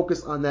can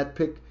focus on that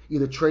pick,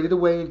 either trade it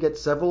away and get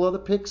several other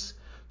picks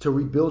to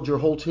rebuild your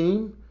whole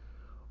team,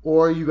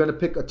 or you're going to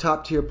pick a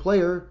top tier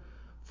player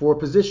for a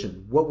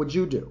position. What would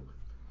you do?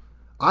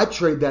 I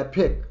trade that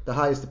pick, the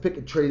highest pick,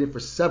 and trade it for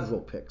several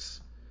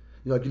picks.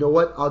 You're like, you know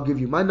what? I'll give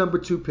you my number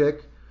 2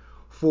 pick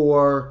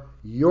for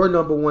your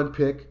number 1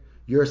 pick.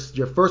 Your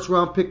first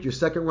round pick, your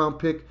second round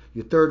pick,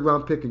 your third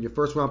round pick, and your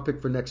first round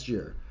pick for next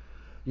year.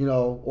 You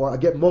know, or I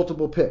get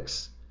multiple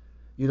picks,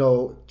 you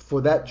know,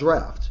 for that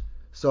draft.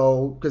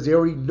 So, because they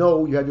already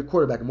know you have your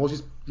quarterback, and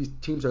most of these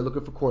teams are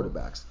looking for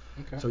quarterbacks.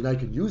 Okay. So now you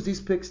can use these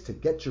picks to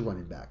get your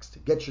running backs, to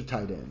get your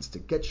tight ends, to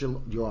get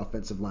your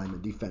offensive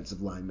linemen,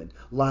 defensive linemen,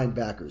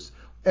 linebackers,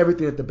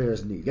 everything that the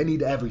Bears need. They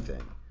need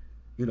everything,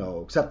 you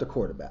know, except the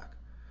quarterback.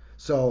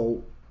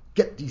 So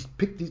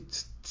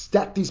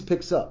stack these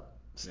picks up,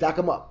 stack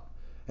them up.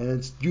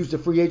 And use the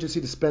free agency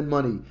to spend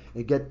money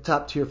and get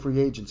top tier free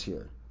agents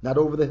here, not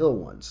over the hill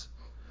ones,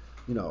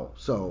 you know.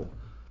 So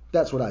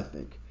that's what I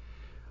think.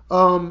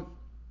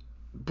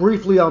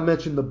 Briefly, I'll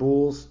mention the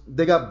Bulls.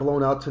 They got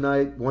blown out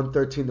tonight,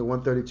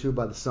 113-132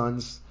 by the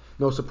Suns.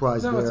 No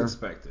surprise there. That was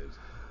expected.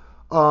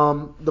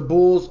 The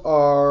Bulls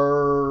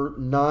are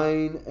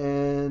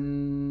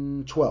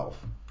 9-12.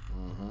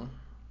 Mm-hmm.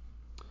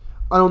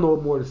 I don't know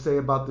what more to say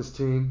about this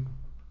team.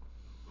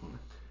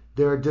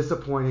 They're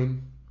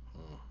disappointing.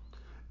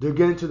 They're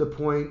getting to the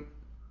point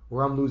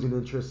where I'm losing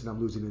interest, and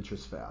I'm losing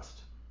interest fast.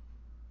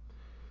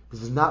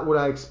 This is not what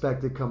I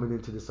expected coming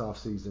into this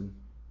offseason.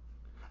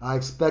 I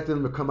expected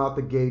them to come out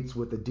the gates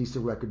with a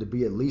decent record, to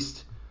be at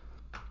least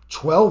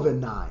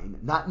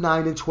 12-9, not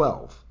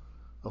 9-12.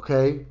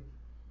 Okay?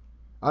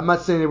 I'm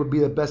not saying they would be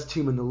the best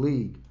team in the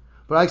league,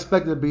 but I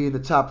expected to be in the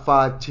top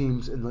 5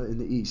 teams in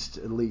the East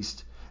at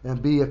least,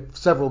 and be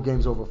several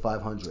games over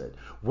 500.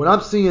 What I'm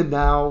seeing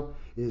now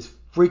is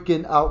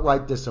freaking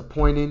outright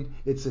disappointing.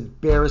 It's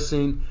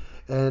embarrassing.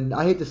 And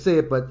I hate to say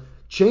it, but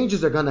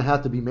changes are going to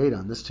have to be made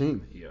on this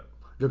team. Yeah.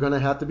 They're going to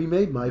have to be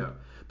made, Mike. Yeah.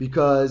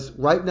 Because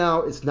right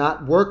now it's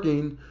not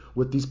working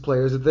with these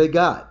players that they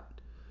got.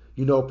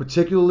 You know,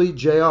 particularly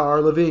J.R.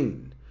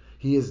 Levine.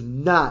 He is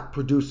not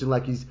producing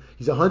like he's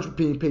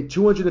being paid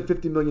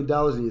 $250 million,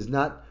 and he is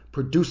not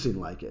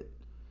producing like it.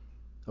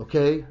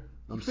 Okay?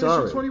 I'm sorry. He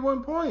finished with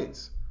 21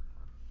 points.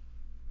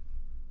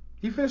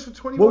 He finished with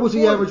 21 What was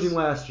points. he averaging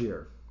last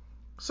year?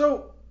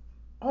 So,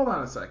 hold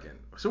on a second.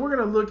 So we're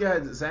going to look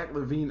at Zach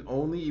LaVine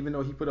only, even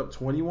though he put up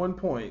 21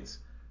 points,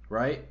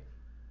 right?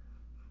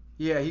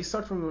 Yeah, he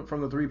sucked from the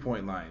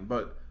 3-point line,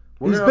 but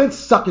He's been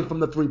sucking from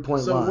the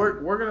 3-point line. So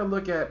we're going to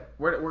look at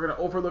we're going to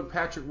overlook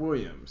Patrick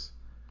Williams,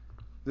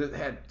 that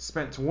had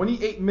spent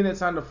 28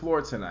 minutes on the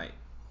floor tonight.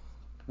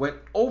 Went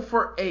 0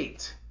 for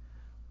 8,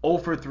 0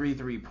 for 3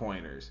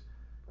 3-pointers.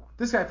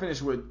 This guy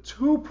finished with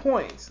 2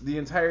 points the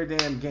entire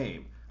damn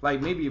game.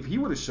 Like, maybe if he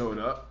would have showed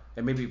up,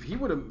 and maybe if he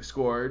would have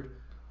scored,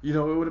 You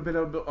know, it would have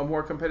been a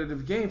more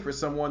competitive game for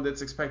someone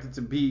that's expected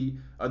to be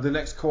the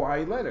next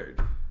Kawhi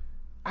Leonard.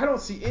 I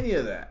don't see any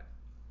of that.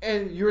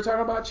 And you were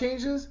talking about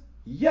changes?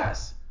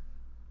 Yes.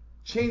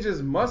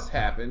 Changes must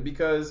happen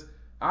because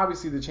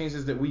obviously the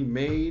changes that we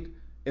made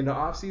in the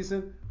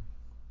offseason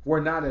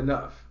were not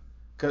enough.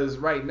 Because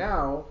right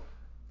now,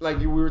 like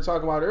we were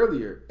talking about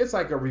earlier, it's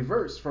like a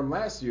reverse from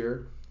last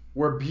year.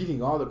 We're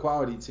beating all the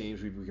quality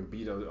teams. We can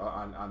beat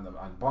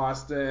on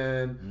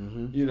Boston.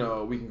 Mm-hmm. You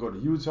know, we can go to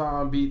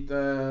Utah and beat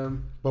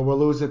them. But we're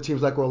losing to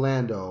teams like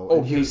Orlando,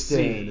 and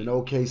Houston, and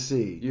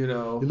OKC. You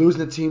know, you're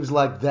losing to teams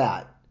like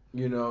that.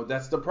 You know,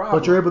 that's the problem.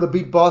 But you're able to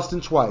beat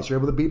Boston twice. You're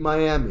able to beat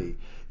Miami.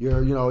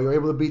 You're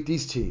able to beat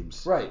these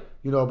teams. Right.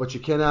 You know, but you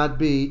cannot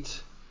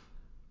beat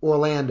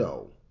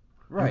Orlando.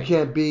 Right. You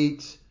can't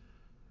beat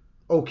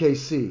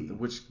OKC.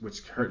 Which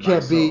hurt. You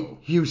can't beat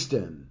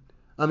Houston.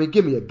 I mean,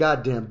 give me a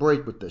goddamn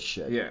break with this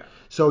shit. Yeah.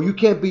 So you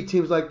can't beat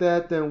teams like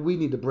that, then we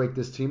need to break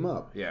this team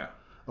up. Yeah.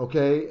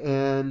 Okay,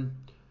 and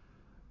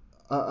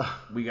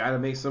we got to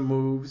make some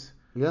moves.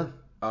 Yeah.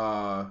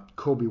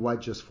 Kobe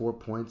White just 4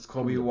 points.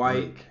 Kobe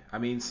White. I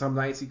mean, some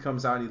nights he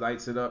comes out and he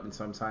lights it up, and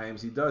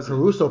sometimes he doesn't.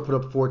 Caruso put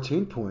up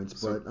 14 points,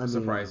 but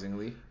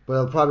surprisingly.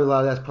 But probably a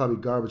lot of that's probably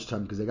garbage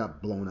time because they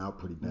got blown out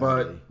pretty badly.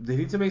 But they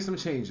need to make some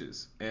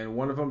changes, and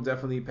one of them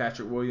definitely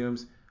Patrick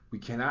Williams. We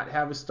cannot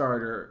have a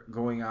starter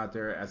going out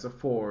there as a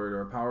forward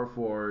or a power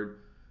forward.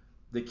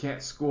 They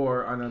can't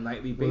score on a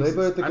nightly basis.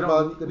 Well,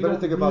 they better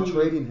think about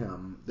trading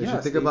him. They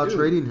should think about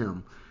trading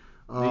him.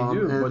 They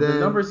do, but the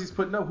numbers he's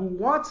putting up, who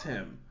wants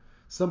him?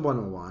 Someone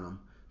will want him.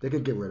 They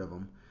could get rid of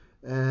him,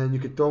 and you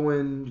could throw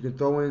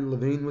in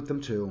Levine with them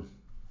too.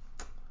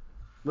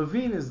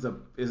 Levine is the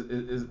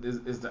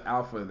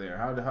alpha there.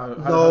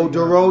 No,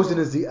 DeRozan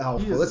is the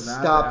alpha. Let's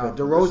stop it.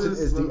 DeRozan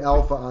is the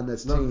alpha on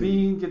this team.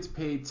 Levine gets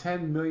paid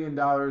 $10 million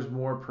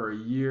more per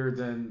year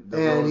than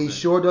DeRozan. And he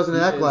sure doesn't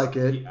act like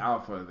it. The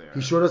alpha there.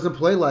 He sure doesn't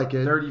play like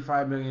it.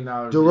 $35 million.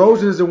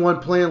 DeRozan is the one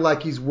playing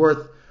like he's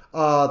worth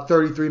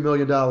 $33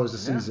 million a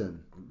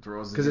season.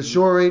 Because it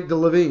sure ain't the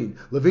Levine.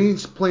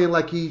 Levine's playing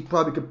like he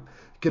probably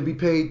could be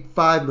paid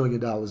 $5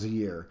 million a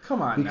year.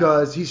 Come on,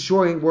 because he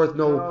sure ain't worth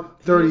no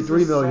 $33 million.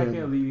 He's the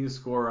second leading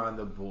scorer on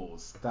the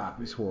Bulls. Stop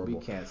it. He's horrible.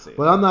 We can't say.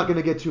 But I'm not going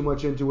to get too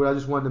much into it. I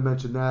just wanted to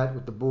mention that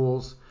with the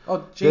Bulls.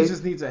 Oh,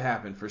 changes need to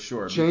happen for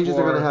sure. Changes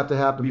are going to have to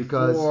happen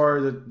before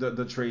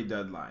the trade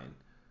deadline.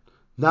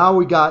 Now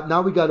we got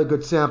a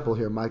good sample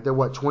here, Mike. They're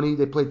what, 20?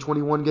 They played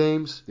 21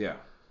 games. Yeah.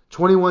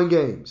 21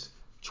 games.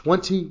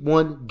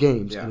 21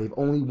 games, yeah. And they've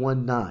only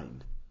won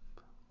 9.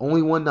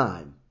 Only won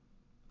 9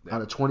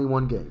 out of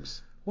 21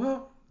 games.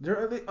 Well,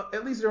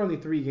 at least there are only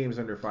 3 games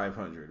under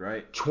 500,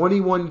 right?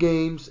 21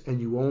 games, and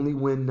you only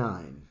win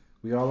 9.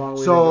 We got a long way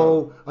to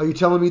go. So, are you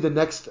telling me their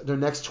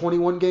next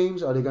 21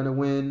 games, are they going to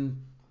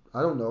win,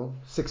 I don't know,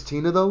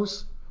 16 of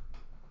those?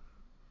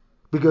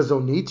 Because they'll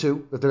need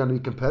to if they're going to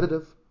be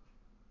competitive.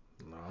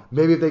 No.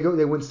 Maybe if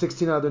they win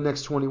 16 out of their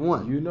next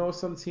 21. You know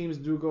some teams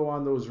do go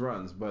on those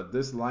runs, but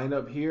this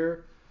lineup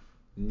here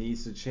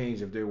needs to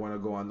change if they want to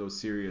go on those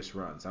serious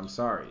runs. I'm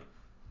sorry.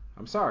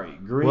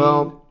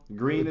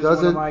 Green is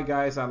one of my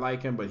guys. I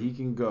like him, but he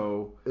can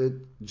go.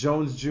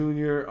 Jones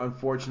Jr.,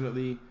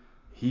 unfortunately,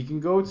 he can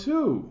go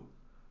too.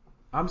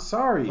 I'm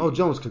sorry. Oh,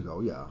 Jones can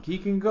go, yeah. He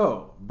can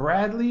go.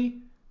 Bradley,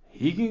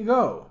 he can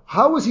go.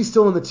 How is he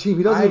still on the team?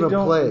 He doesn't even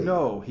play.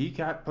 No, he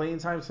got playing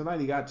time tonight.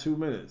 He got 2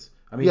 minutes.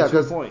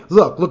 2 points.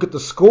 Look at the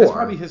score. That's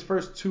probably his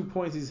first 2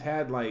 points he's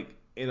had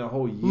in a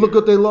whole year. Look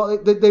what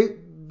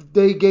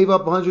they gave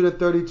up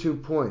 132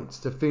 points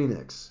to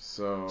Phoenix.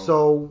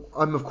 So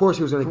of course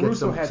he was going to get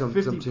some had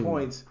 50 team.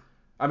 points.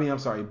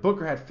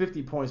 Booker had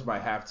 50 points by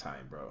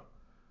halftime, bro.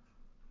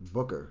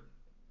 Booker.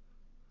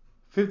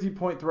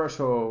 50-point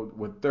threshold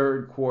with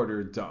third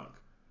quarter dunk.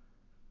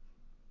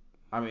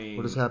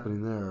 What is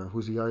happening there?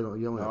 Who's he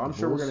yelling at? I'm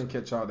sure we're going to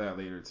catch all that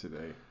later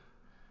today.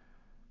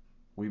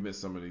 We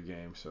missed some of the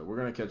game, so we're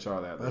going to catch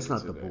all that later today. That's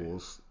not the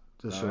Bulls.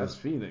 That's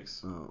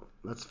Phoenix. Oh,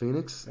 that's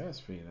Phoenix? That's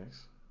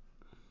Phoenix.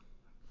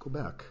 Go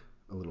back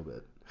a little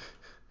bit.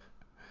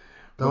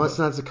 No, it's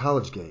not. It's a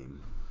college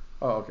game.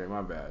 Oh, okay.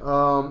 My bad.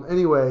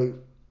 Anyway,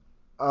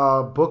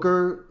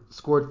 Booker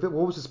scored.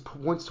 What was his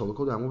points total?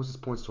 Go down. What was his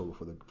points total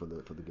for the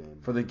game?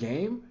 For the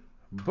game,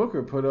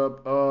 Booker put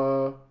up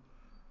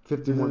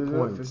 51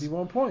 points.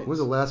 51 points. Who was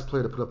the last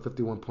player to put up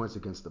 51 points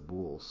against the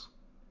Bulls?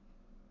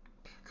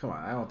 Come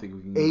on, I don't think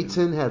we can.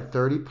 Ayton had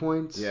 30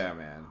 points. Yeah,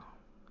 man.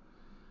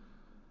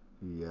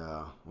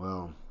 Yeah,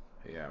 well.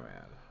 Yeah,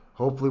 man.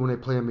 Hopefully when they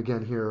play him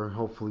again here,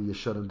 hopefully you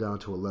shut him down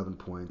to 11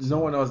 points. No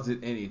one else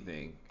did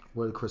anything.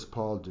 What did Chris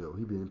Paul do?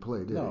 He didn't play,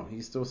 did he? No,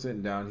 he's still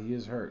sitting down. He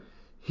is hurt.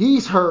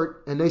 He's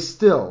hurt, and they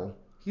still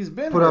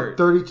put up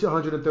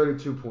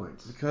 132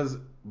 points. Because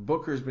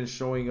Booker's been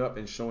showing up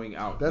and showing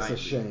out. That's nightly. A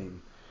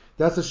shame.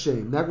 That's a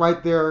shame. That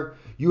right there,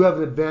 you have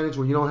an advantage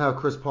when you don't have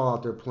Chris Paul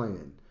out there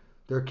playing.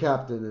 Their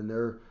captain and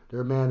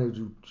their man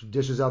who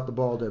dishes out the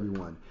ball to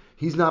everyone.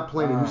 He's not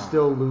playing, and you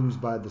still lose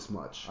by this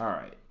much. All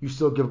right. You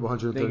still give up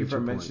 132 points. Thank you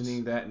for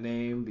mentioning that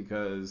name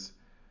because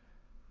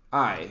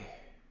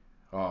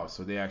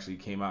so they actually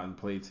came out and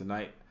played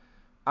tonight.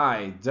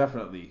 I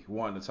definitely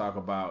want to talk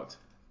about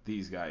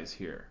these guys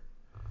here.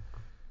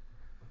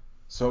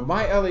 So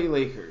my LA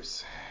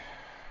Lakers.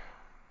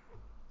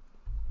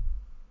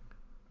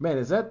 Man,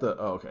 is that the...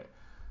 Oh, okay.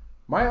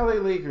 My LA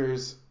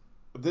Lakers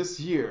this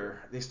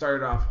year, they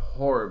started off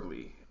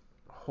horribly.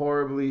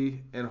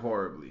 Horribly and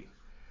horribly.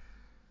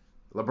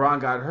 LeBron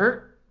got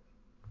hurt.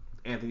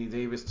 Anthony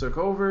Davis took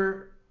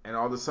over. And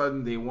all of a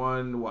sudden, they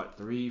won,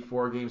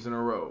 3-4 games in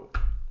a row.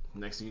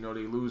 Next thing you know,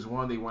 they lose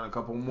one. They won a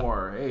couple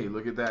more. Hey,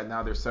 look at that.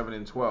 Now they're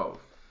 7-12.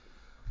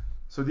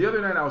 So the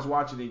other night, I was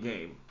watching a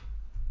game.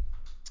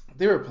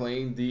 They were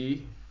playing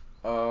the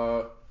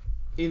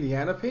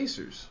Indiana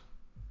Pacers.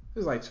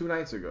 This was like 2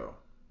 nights ago.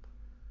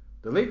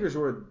 The Lakers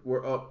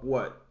were up,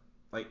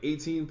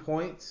 18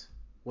 points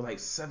with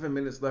 7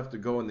 minutes left to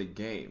go in the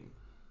game.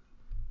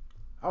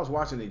 I was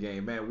watching the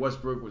game, man.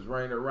 Westbrook was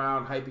running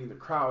around, hyping the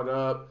crowd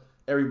up.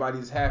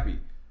 Everybody's happy.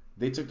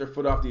 They took their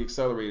foot off the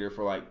accelerator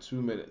for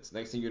 2 minutes.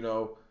 Next thing you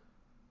know,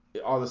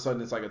 all of a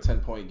sudden it's like a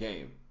 10-point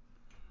game.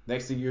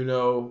 Next thing you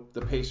know,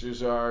 the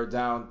Pacers are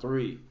down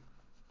 3.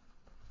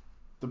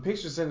 The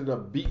Pacers ended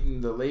up beating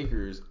the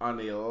Lakers on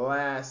a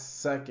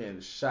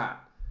last-second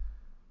shot.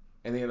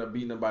 And they ended up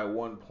beating them by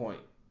 1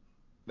 point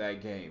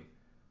that game.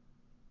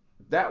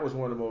 That was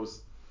one of the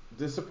most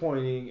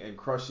disappointing and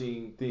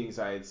crushing things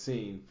I had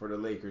seen for the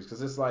Lakers.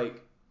 Because it's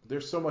like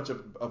they're so much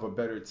of a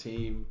better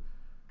team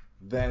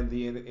than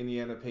the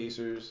Indiana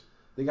Pacers.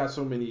 They got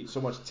so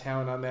much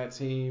talent on that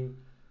team.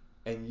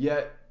 And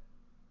yet,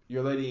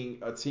 you're letting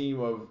a team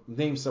of...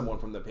 Name someone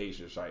from the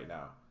Pacers right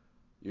now.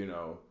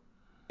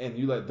 And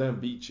you let them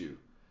beat you.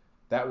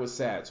 That was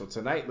sad. So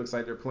tonight looks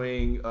like they're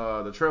playing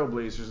the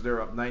Trailblazers. They're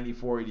up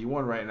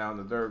 94-81 right now in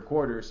the third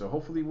quarter. So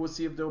hopefully we'll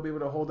see if they'll be able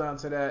to hold on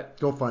to that.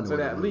 They'll find a way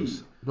to lead.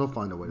 lose. They'll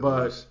find a way to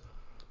but lose.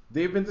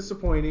 They've been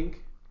disappointing.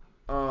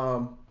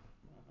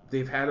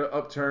 They've had an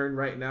upturn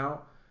right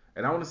now.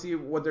 And I want to see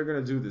what they're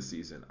going to do this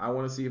season. I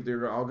want to see if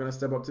they're all going to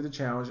step up to the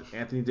challenge.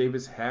 Anthony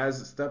Davis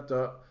has stepped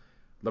up.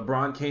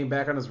 LeBron came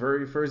back on his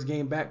very first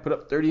game back, put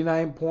up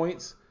 39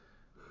 points.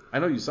 I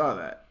know you saw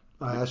that.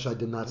 I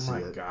did not see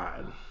it. Oh my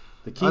God.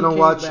 The I King don't came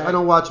watch. back. I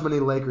don't watch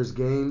many Lakers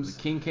games.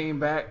 The King came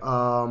back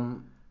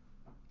and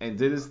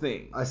did his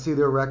thing. I see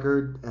their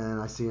record and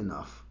I see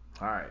enough.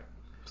 All right.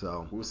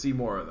 So we'll see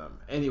more of them.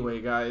 Anyway,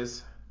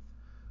 guys,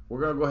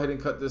 we're gonna go ahead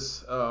and cut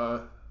this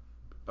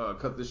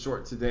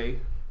short today.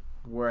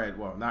 We're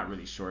at not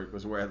really short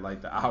because we're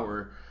at the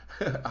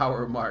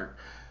hour mark.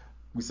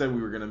 We said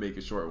we were gonna make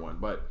a short one,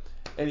 but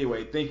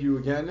anyway, thank you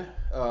again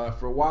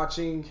for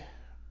watching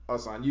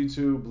us on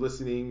YouTube,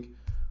 listening.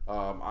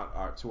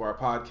 To our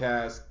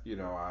podcast,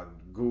 on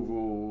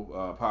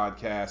Google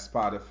Podcast,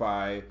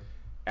 Spotify,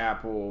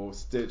 Apple,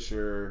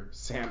 Stitcher,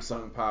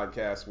 Samsung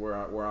Podcast. We're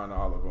on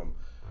all of them.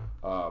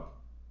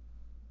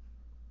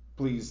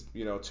 Please,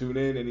 tune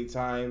in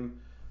anytime.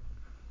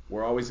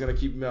 We're always gonna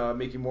keep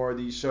making more of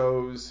these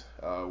shows.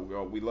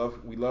 We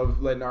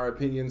love letting our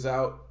opinions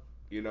out.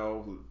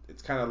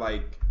 It's kind of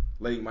like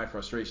letting my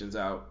frustrations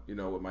out.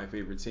 With my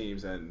favorite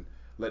teams and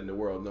letting the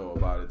world know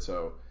about it.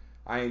 So.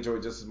 I enjoy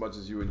just as much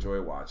as you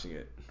enjoy watching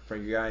it.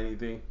 Frank, you got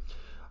anything?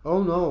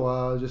 Oh,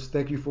 no. Just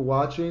thank you for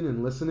watching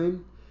and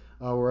listening.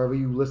 Wherever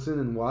you listen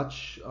and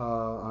watch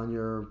on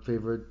your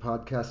favorite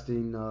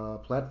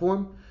podcasting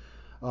platform.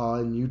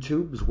 And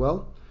YouTube as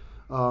well.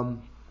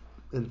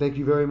 And thank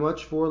you very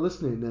much for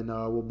listening. And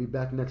we'll be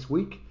back next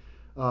week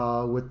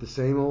with the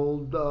same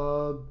old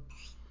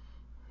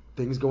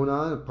things going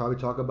on. I'll probably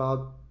talk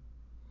about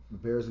the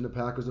Bears and the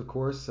Packers, of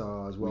course,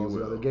 as well as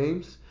the other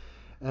games.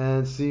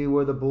 And see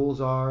where the Bulls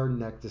are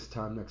this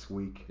time next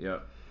week.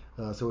 Yep.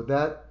 So with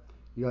that,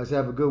 you guys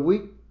have a good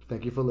week.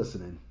 Thank you for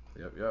listening.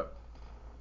 Yep.